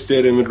Wembley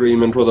Stadium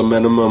agreement with a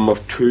minimum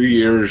of 2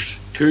 years,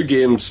 2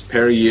 games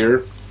per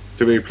year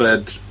to be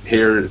played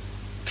here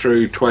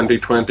through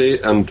 2020.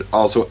 And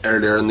also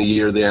earlier in the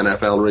year the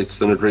NFL reached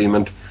an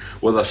agreement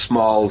with a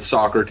small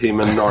soccer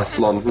team in North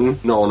London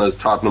known as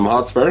Tottenham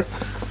Hotspur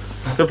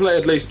to play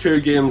at least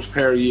 2 games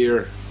per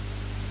year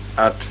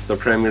at the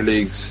Premier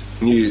League's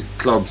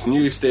club's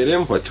new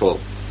stadium, which will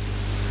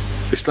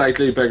be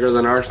slightly bigger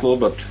than Arsenal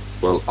but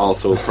will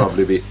also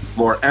probably be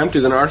more empty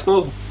than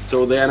Arsenal.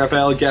 So the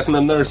NFL getting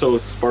in there so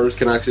Spurs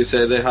can actually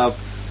say they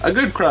have a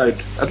good crowd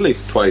at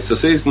least twice a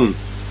season.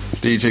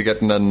 DJ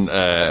getting in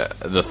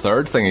the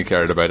third thing he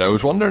cared about. I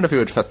was wondering if he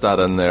would fit that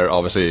in there.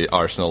 Obviously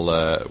Arsenal,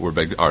 we're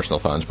big Arsenal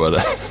fans, but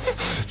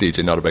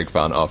DJ not a big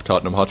fan of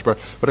Tottenham Hotspur.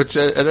 But it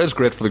is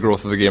great for the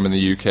growth of the game in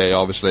the UK.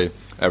 Obviously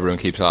everyone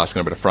keeps asking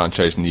about a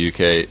franchise in the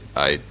UK.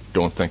 I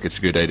don't think it's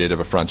a good idea to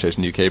have a franchise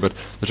in the UK, but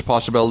there's a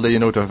possibility,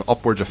 to have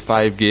upwards of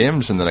 5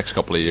 games in the next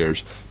couple of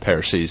years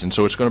per season.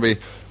 So it's going to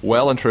be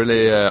well and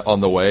truly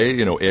on the way.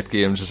 8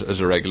 games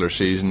is a regular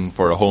season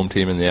for a home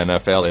team in the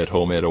NFL, 8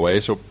 home, 8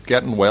 away. So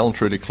getting well and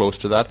truly close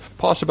to that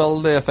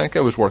possibility. I think I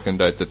was working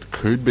out that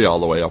could be all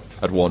the way up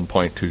at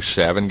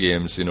 1.27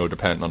 games,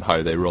 depending on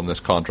how they run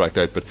this contract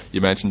out. But you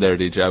mentioned there,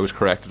 DJ, I was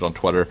corrected on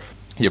Twitter.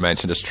 You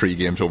mentioned it's 3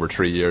 games over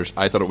 3 years.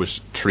 I thought it was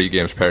 3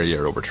 games per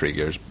year over 3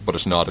 years, but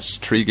it's not. It's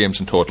 3 games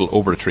in total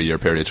over a 3-year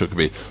period. So it could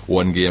be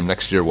 1 game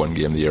next year, 1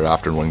 game the year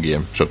after, and 1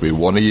 game. So it could be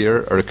 1 a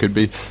year, or it could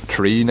be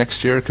 3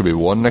 next year. It could be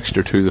 1 next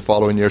year, 2 the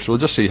following year. So we'll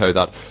just see how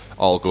that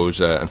all goes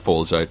and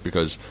folds out,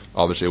 because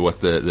obviously with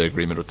the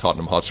agreement with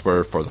Tottenham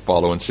Hotspur for the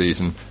following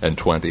season in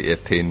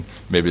 2018,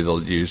 maybe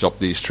they'll use up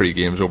these 3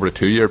 games over a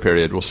 2-year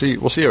period. We'll see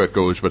how it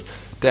goes, but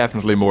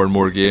definitely more and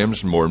more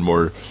games and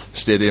more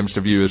stadiums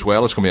to view as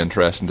well. It's going to be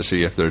interesting to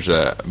see if there's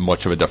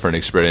much of a different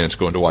experience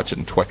going to watch it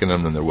in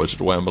Twickenham than there was at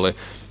Wembley.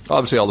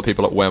 Obviously all the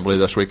people at Wembley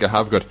this week, I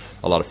have got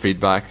a lot of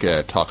feedback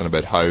talking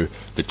about how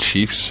the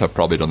Chiefs have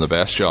probably done the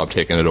best job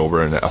taking it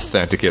over and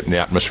authenticating the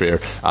atmosphere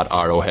at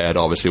Arrowhead,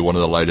 obviously one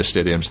of the loudest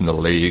stadiums in the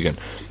league. And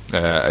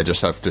I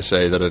just have to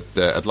say that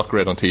it looked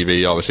great on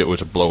TV. Obviously it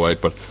was a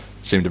blowout, but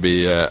seemed to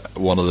be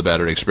one of the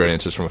better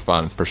experiences from a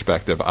fan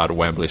perspective at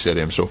Wembley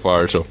Stadium so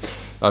far. So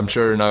I'm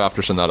sure now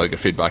after seeing that I'll get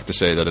feedback to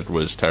say that it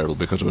was terrible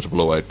because it was a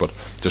blowout, but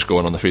just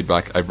going on the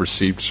feedback I've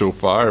received so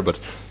far, but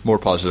more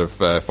positive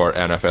for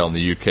NFL in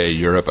the UK,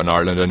 Europe and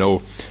Ireland. I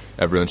know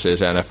everyone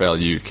says NFL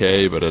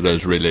UK, but it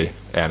is really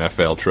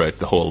NFL throughout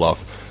the whole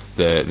of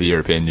the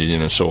European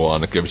Union and so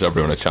on. It gives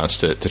everyone a chance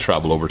to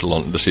travel over to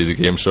London to see the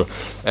game. So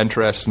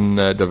interesting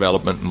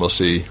development, and we'll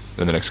see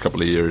in the next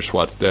couple of years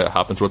what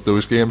happens with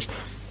those games.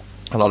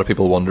 A lot of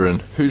people wondering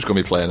who's going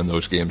to be playing in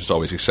those games. It's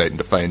always exciting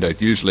to find out.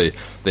 Usually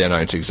they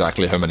announce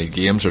exactly how many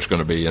games there's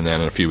going to be, and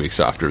then in a few weeks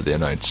after they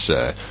announce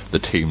the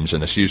teams,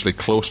 and it's usually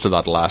close to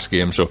that last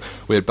game. So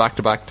we had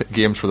back-to-back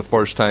games for the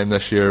first time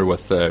this year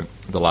with the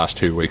last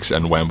 2 weeks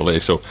in Wembley.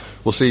 So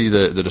we'll see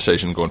the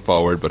decision going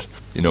forward, but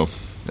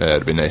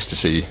it'd be nice to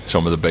see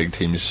some of the big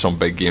teams, some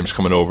big games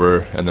coming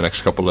over in the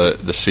next couple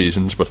of the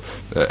seasons. But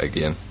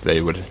again, they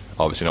would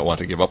obviously not want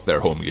to give up their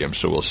home games.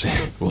 So we'll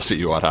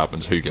see what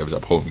happens, who gives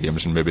up home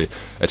games, and maybe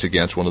it's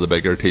against one of the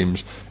bigger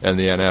teams in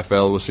the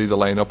NFL. We'll see the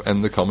lineup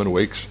in the coming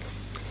weeks.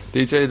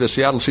 DJ, the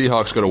Seattle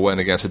Seahawks got a win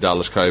against the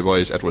Dallas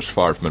Cowboys. It was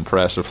far from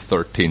impressive,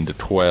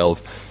 13-12.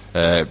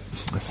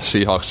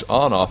 Seahawks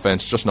on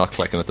offense just not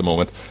clicking at the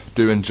moment,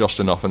 doing just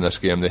enough in this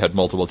game. They had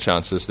multiple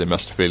chances, they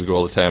missed a field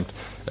goal attempt.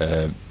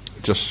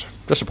 Just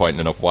disappointing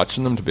enough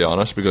watching them, to be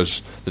honest,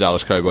 because the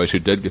Dallas Cowboys, who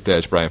did get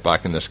Dez Bryant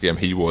back in this game,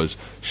 he was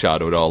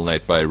shadowed all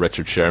night by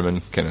Richard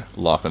Sherman, kind of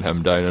locking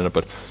him down in it.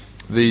 But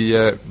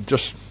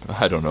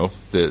I don't know,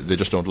 they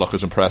just don't look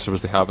as impressive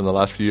as they have in the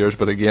last few years.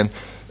 But again,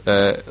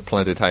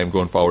 plenty of time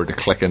going forward to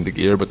click into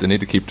gear, but they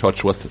need to keep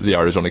touch with the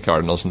Arizona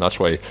Cardinals, and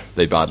that's why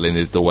they badly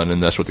needed to win in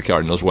this, with the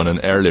Cardinals winning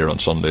earlier on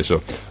Sunday.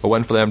 So a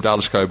win for them.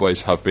 Dallas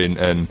Cowboys have been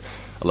in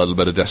a little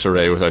bit of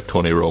disarray without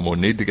Tony Romo.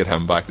 Need to get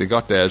him back. They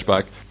got Dez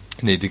back.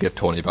 Need to get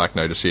Tony back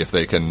now to see if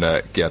they can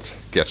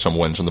get some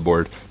wins on the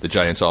board. The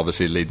Giants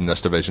obviously leading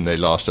this division. They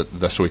lost it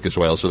this week as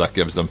well, so that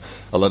gives them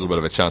a little bit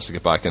of a chance to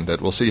get back into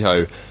it. We'll see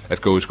how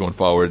it goes going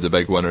forward. The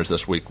big winners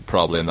this week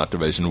probably in that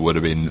division would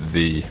have been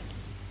the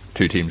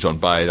 2 teams on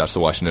bye. That's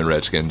the Washington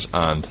Redskins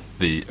and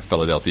the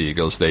Philadelphia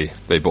Eagles. They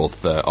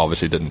both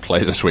obviously didn't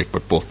play this week,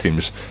 but both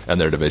teams in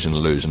their division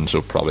losing,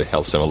 so probably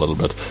helps them a little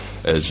bit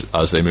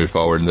as they move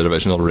forward in the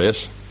divisional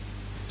race.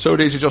 So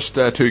these are just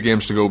 2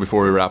 games to go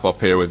before we wrap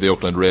up here with the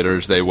Oakland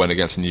Raiders. They win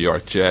against the New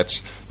York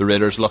Jets. The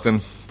Raiders looking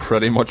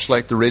pretty much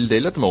like the real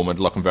deal at the moment,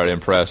 looking very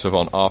impressive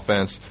on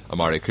offense.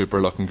 Amari Cooper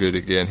looking good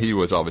again. He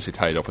was obviously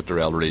tied up with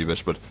Darrelle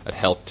Revis, but it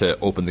helped to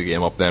open the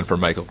game up then for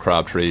Michael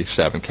Crabtree.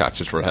 7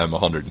 catches for him,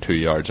 102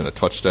 yards and a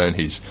touchdown.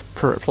 He's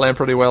playing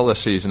pretty well this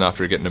season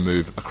after getting a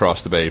move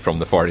across the bay from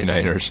the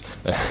 49ers.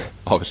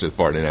 Obviously the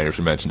 49ers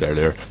we mentioned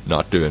earlier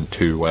not doing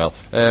too well.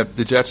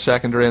 The Jets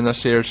secondary in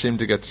this year seemed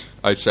to get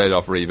outside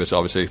off Revis,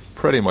 obviously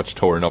pretty much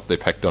torn up. They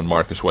picked on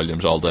Marcus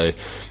Williams all day.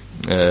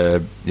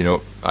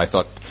 I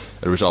thought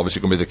It was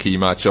obviously going to be the key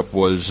matchup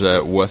was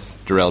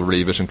with Darrell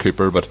Revis and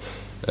Cooper, but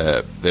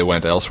they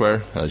went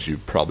elsewhere, as you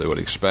probably would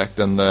expect,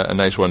 and a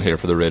nice one here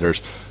for the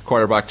Raiders.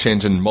 Quarterback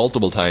changing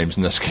multiple times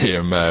in this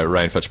game.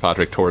 Ryan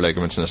Fitzpatrick tore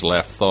ligaments in his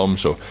left thumb,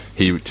 so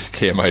he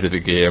came out of the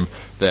game.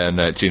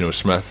 Then Geno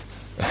Smith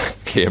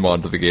came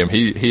onto the game.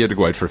 He had to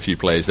go out for a few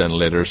plays then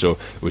later, so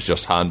it was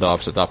just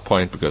handoffs at that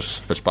point because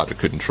Fitzpatrick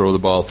couldn't throw the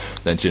ball.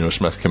 Then Geno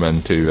Smith came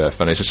in to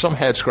finish. There's some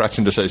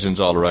head-scratching decisions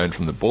all around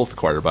from both the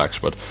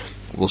quarterbacks, but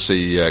we'll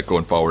see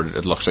going forward.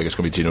 It looks like it's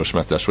going to be Geno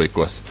Smith this week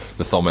with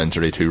the thumb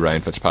injury to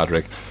Ryan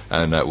Fitzpatrick,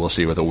 and we'll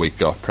see with a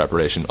week of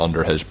preparation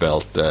under his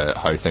belt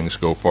how things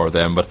go for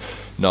them. But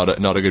not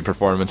a good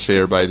performance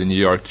here by the New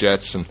York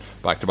Jets, and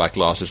back-to-back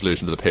losses,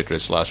 losing to the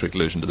Patriots last week,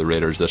 losing to the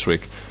Raiders this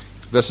week.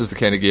 This is the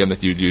kind of game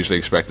that you'd usually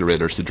expect the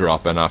Raiders to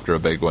drop in after a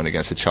big win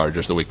against the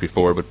Chargers the week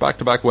before, but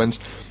back-to-back wins,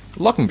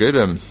 looking good.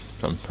 I'm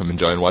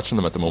enjoying watching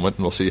them at the moment,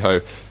 and we'll see how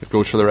it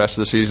goes for the rest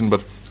of the season.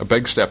 But a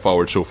big step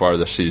forward so far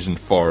this season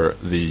for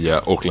the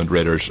Oakland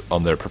Raiders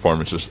on their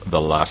performances the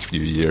last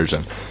few years.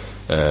 And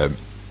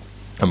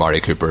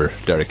Amari Cooper,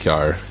 Derek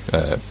Carr,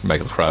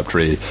 Michael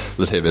Crabtree,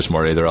 Latavius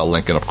Murray, they're all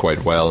linking up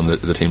quite well, and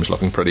the team's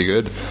looking pretty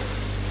good.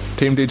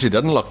 Team DJ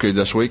didn't look good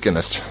this week, and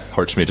it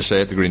hurts me to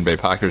say it, the Green Bay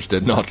Packers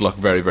did not look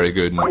very, very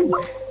good. And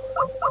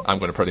I'm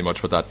going to pretty much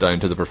put that down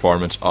to the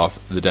performance of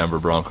the Denver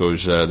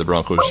Broncos. The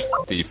Broncos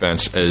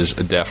defense is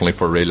definitely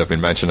for real. I've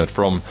been mentioning it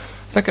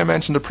I think I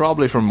mentioned it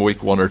probably from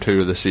week 1 or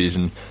 2 of the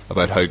season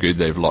about how good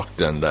they've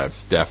looked, and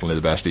definitely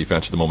the best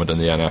defense at the moment in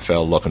the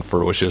NFL, looking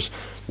ferocious.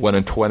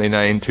 Winning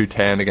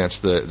 29-10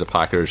 against the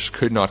Packers.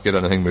 Could not get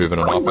anything moving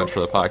on offense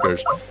for the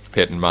Packers.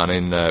 Peyton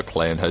Manning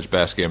playing his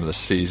best game of the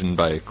season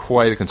by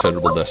quite a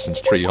considerable distance,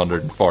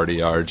 340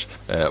 yards,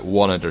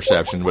 1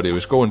 interception, but he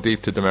was going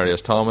deep to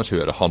Demaryius Thomas, who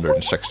had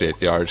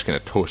 168 yards, kind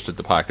of toasted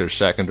the Packers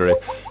secondary.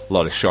 A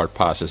lot of short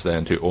passes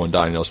then to Owen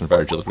Daniels and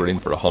Virgil Green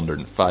for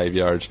 105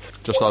 yards.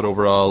 Just thought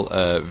overall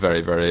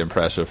very, very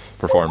impressive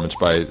performance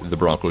by the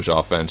Broncos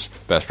offense.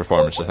 Best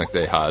performance I think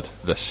they had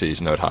this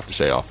season, I would have to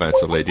say,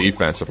 offensively.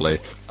 Defensively,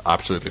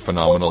 absolutely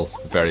phenomenal.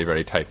 Very,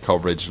 very tight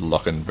coverage,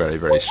 looking very,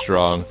 very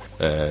strong.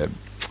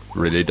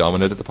 Really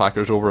dominated the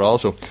Packers overall.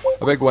 So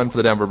a big win for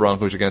the Denver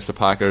Broncos against the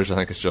Packers. I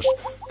think it's just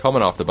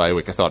coming off the bye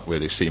week. I thought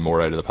we'd see more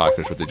out of the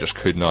Packers, but they just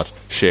could not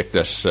shake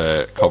this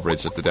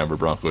coverage that the Denver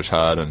Broncos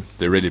had, and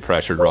they really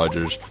pressured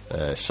Rodgers,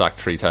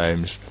 sacked 3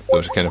 times. There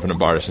was kind of an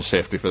embarrassing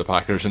safety for the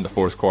Packers in the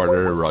fourth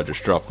quarter.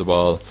 Rodgers dropped the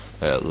ball,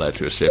 led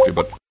to a safety.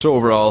 But so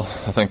overall,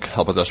 I think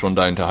I'll put this one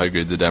down to how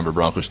good the Denver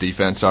Broncos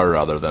defense are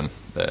rather than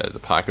the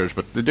Packers.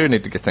 But they do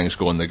need to get things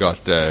going. They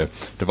got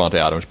Devontae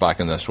Adams back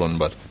in this one,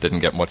 but didn't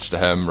get much to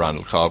him.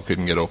 Randall Cobb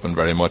couldn't get open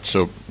very much.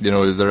 So,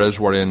 there is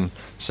worrying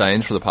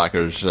signs for the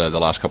Packers the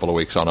last couple of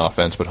weeks on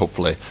offense, but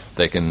hopefully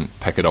they can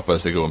pick it up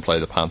as they go and play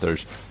the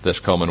Panthers this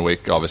coming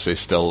week. Obviously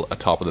still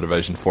atop of the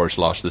division, first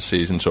loss this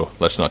season, so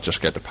let's not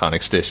just get to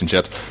panic stations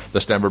yet.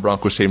 This Denver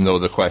Broncos team, though,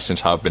 the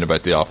questions have been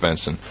about the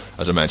offense, and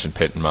as I mentioned,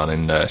 Peyton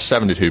Manning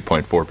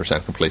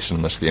 72.4% completion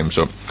in this game,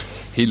 so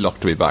he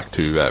looked to be back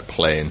to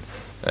playing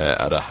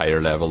at a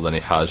higher level than he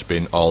has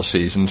been all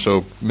season.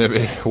 So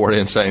maybe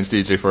worrying signs,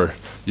 DJ, for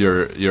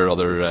your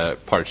other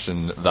parts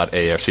in that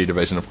AFC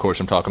division. Of course,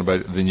 I'm talking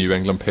about the New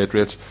England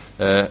Patriots.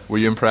 Were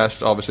you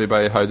impressed, obviously,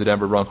 by how the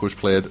Denver Broncos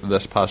played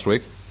this past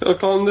week?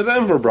 Look, the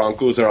Denver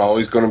Broncos are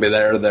always going to be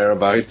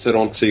thereabouts. I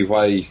don't see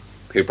why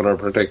people are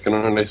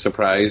particularly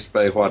surprised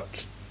by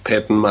what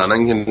Peyton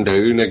Manning can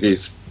do. Like,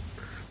 he's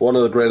one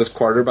of the greatest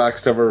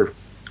quarterbacks to ever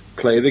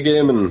play the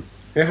game, and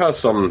he has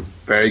some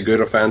very good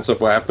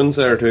offensive weapons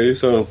there too.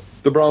 So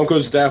the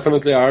Broncos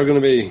definitely are going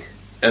to be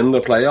in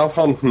the playoff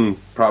hunt and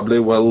probably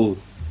will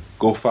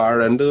go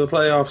far into the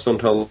playoffs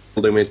until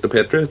they meet the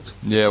Patriots.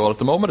 Yeah, well, at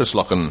the moment it's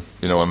looking,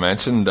 I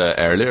mentioned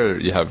earlier,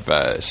 you have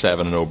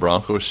 7-0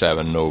 Broncos,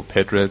 7-0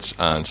 Patriots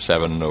and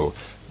 7-0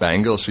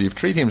 Bengals, so you have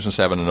 3 teams in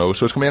 7-0,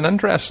 so it's going to be an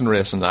interesting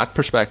race in that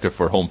perspective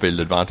for home field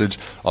advantage.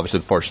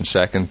 Obviously the first and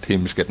second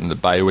teams getting the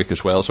bye week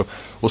as well, so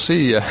we'll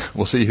see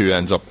who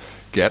ends up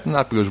getting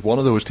that, because one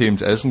of those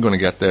teams isn't going to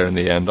get there in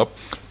the end up.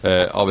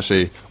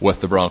 Obviously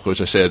with the Broncos,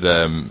 I said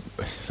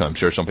I'm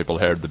sure some people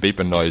heard the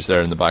beeping noise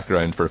there in the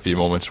background for a few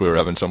moments. We were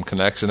having some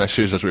connection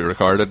issues as we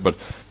recorded, but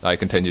I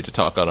continued to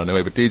talk on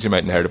anyway. But DJ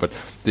mightn't heard it, but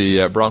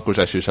the Broncos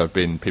issues have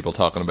been people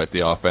talking about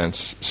the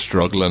offense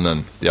struggling,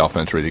 and the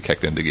offense really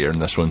kicked into gear in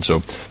this one,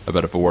 so a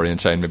bit of a worrying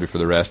sign maybe for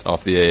the rest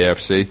of the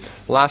AFC.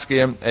 Last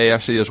game,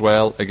 AFC as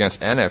well against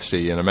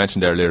NFC, and I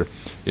mentioned earlier,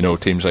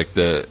 teams like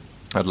the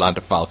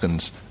Atlanta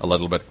Falcons a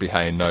little bit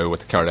behind now with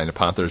the Carolina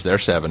Panthers. They're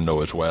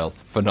 7-0 as well.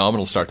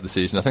 Phenomenal start to the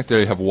season. I think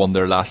they have won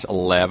their last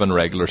 11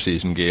 regular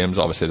season games.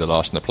 Obviously they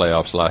lost in the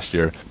playoffs last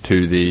year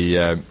to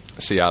the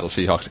Seattle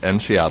Seahawks in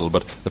Seattle,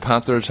 but the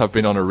Panthers have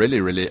been on a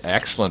really, really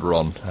excellent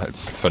run,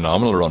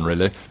 phenomenal run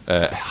really.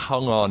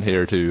 Hung on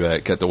here to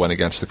get the win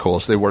against the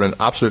Colts. They were in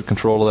absolute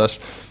control of this.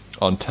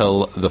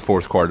 until the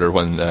fourth quarter,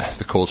 when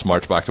the Colts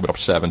marched back to up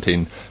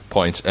 17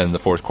 points in the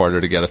fourth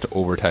quarter to get it to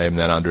overtime.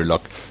 Then Andrew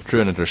Luck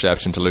threw an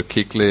interception to Luke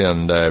Kuechly,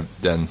 and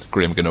then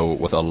Graham Gano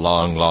with a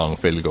long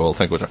field goal. I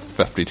think it was a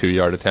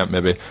 52-yard attempt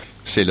maybe,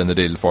 sealing the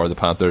deal for the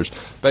Panthers.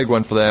 Big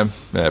win for them,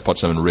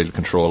 puts them in real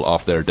control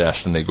of their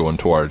destiny going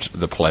towards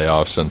the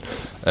playoffs. And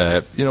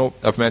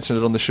I've mentioned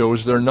it on the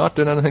shows, they're not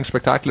doing anything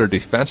spectacular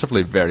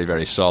defensively. Very,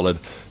 very solid.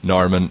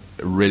 Norman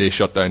really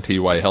shut down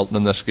T.Y. Hilton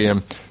in this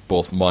game.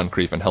 Both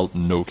Moncrief and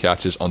Hilton no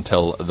catches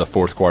until the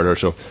fourth quarter,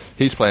 so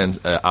he's playing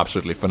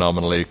absolutely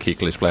phenomenally.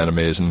 Kuechly's playing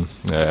amazing.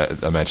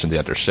 I mentioned the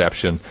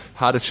interception.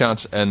 Had a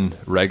chance in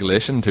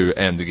regulation to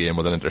end the game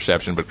with an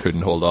interception, but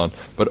couldn't hold on.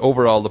 But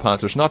overall, the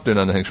Panthers not doing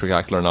anything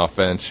spectacular in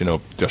offense,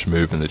 just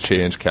moving the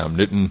chains. Cam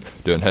Newton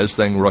doing his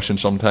thing, rushing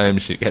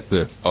sometimes. You get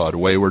the odd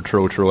wayward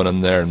thrown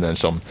in there, and then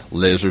some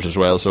lasers as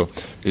well. So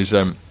he's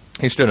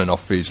doing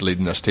enough. He's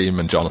leading this team,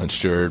 and Jonathan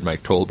Stewart,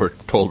 Mike Tolbert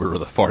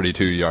with a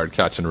 42-yard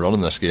catch and run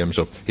in this game.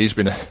 So he's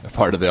been a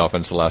part of the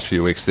offense the last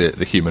few weeks, the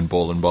human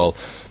bowling ball.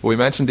 But we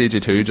mentioned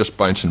DG2 just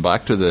bouncing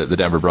back to the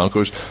Denver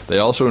Broncos. They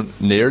also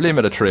nearly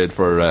made a trade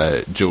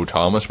for Joe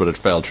Thomas, but it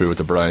fell through with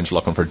the Browns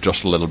looking for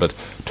just a little bit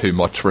too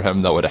much for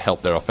him. That would have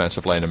helped their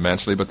offensive line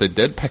immensely. But they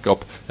did pick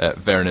up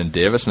Vernon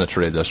Davis in a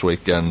trade this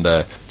week,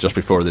 and just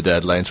before the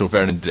deadline. So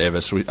Vernon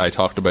Davis, I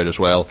talked about as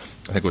well.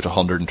 I think it was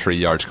 103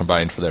 yards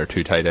combined for their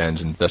two tight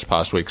ends in this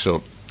past week.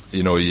 So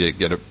you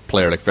get a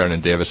player like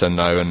Vernon Davis in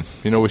now, and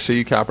we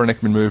see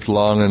Kaepernick been moved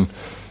along, and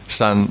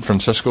San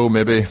Francisco,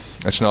 maybe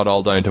it's not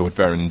all down to what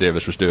Vernon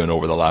Davis was doing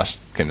over the last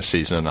kind of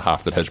season and a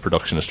half that his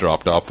production has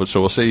dropped off. So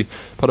we'll see.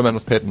 Put him in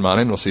with Peyton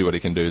Manning. We'll see what he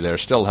can do there.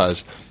 Still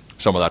has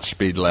some of that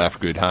speed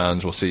left, good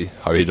hands. We'll see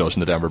how he does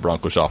in the Denver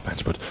Broncos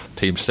offense. But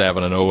team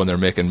 7-0, and they're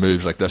making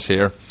moves like this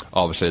here.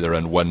 Obviously, they're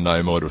in win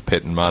now mode with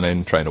Peyton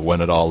Manning trying to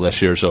win it all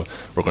this year. So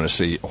we're going to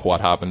see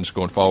what happens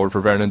going forward for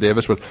Vernon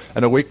Davis. But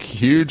in a week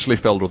hugely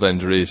filled with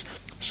injuries,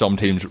 some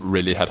teams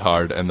really hit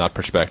hard in that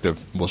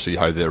perspective. We'll see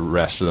how the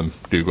rest of them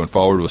do going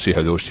forward. We'll see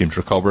how those teams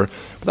recover.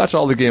 But that's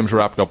all the games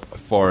wrapped up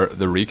for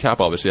the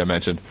recap. Obviously, I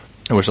mentioned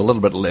it was a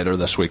little bit later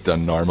this week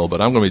than normal,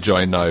 but I'm going to be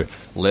joined now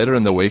later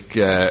in the week,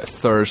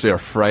 Thursday or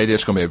Friday.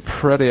 It's going to be a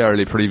pretty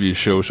early preview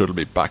show, so it'll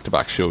be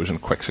back-to-back shows in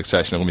quick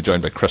succession. I'm going to be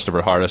joined by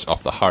Christopher Harris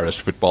of the Harris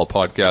Football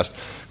Podcast.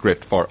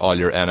 Great for all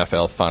your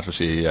NFL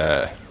fantasy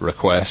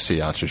requests. He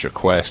answers your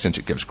questions.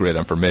 He gives great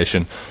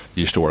information.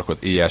 He used to work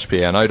with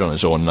ESPN, out on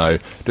his own now,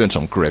 doing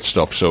some great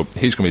stuff. So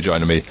he's going to be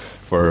joining me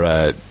for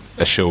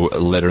a show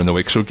later in the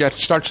week. So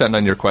start sending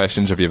in your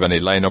questions if you have any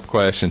lineup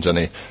questions,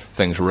 any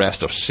things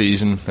rest of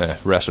season.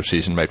 Rest of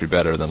season might be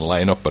better than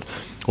lineup, but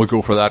we'll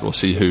go for that. We'll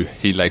see who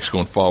he likes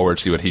going forward,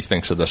 see what he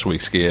thinks of this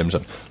week's games,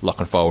 and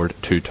looking forward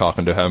to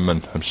talking to him.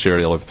 And I'm sure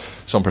he'll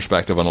have some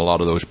perspective on a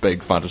lot of those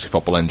big fantasy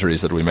football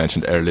injuries that we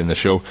mentioned early in the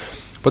show.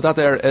 But that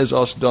there is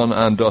us done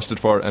and dusted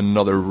for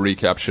another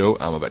recap show.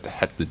 I'm about to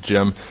hit the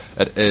gym.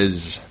 It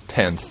is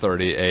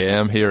 10:30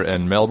 a.m. here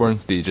in Melbourne.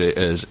 DJ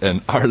is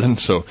in Ireland.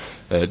 So,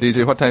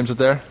 DJ, what time is it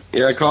there?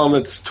 Yeah, Colm,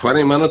 it's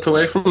 20 minutes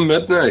away from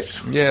midnight.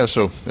 Yeah,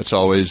 so it's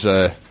always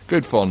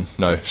good fun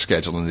now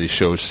scheduling these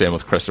shows. Same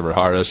with Christopher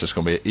Harris. It's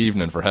going to be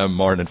evening for him,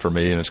 morning for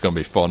me, and it's going to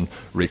be fun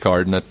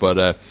recording it.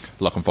 But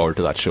looking forward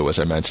to that show, as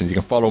I mentioned. You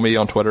can follow me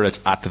on Twitter. It's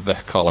at the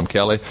Colm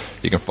Kelly.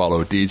 You can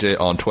follow DJ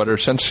on Twitter.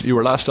 Since you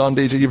were last on,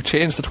 DJ, you've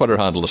changed the Twitter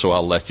handle, so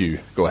I'll let you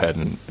go ahead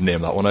and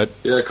name that one out.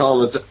 Yeah,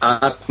 Colm, it's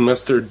at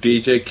Mr.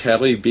 DJ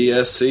Kelly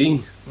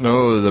BSc.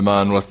 No, the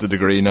man with the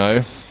degree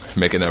now,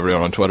 making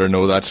everyone on Twitter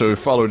know that. So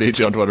follow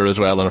DJ on Twitter as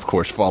well, and of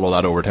course follow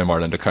that Overtime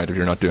Ireland account if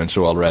you're not doing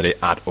so already,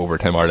 at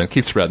Overtime Ireland.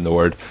 Keep spreading the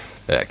word.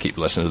 Keep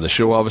listening to the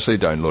show, obviously,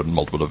 downloading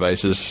multiple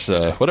devices,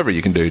 whatever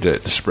you can do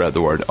to spread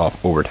the word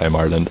of Overtime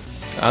Ireland.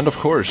 And of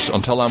course,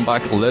 until I'm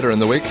back later in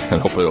the week,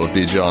 and hopefully it'll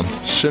be DJ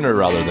on sooner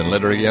rather than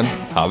later again,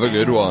 have a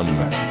good one.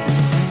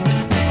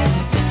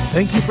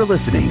 Thank you for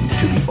listening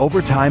to the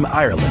Overtime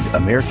Ireland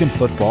American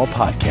Football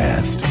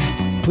Podcast.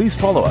 Please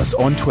follow us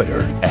on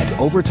Twitter at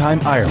Overtime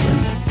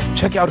Ireland.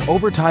 Check out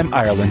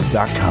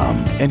OvertimeIreland.com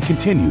and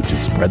continue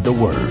to spread the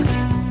word.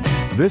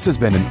 This has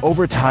been an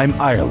Overtime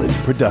Ireland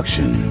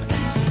production.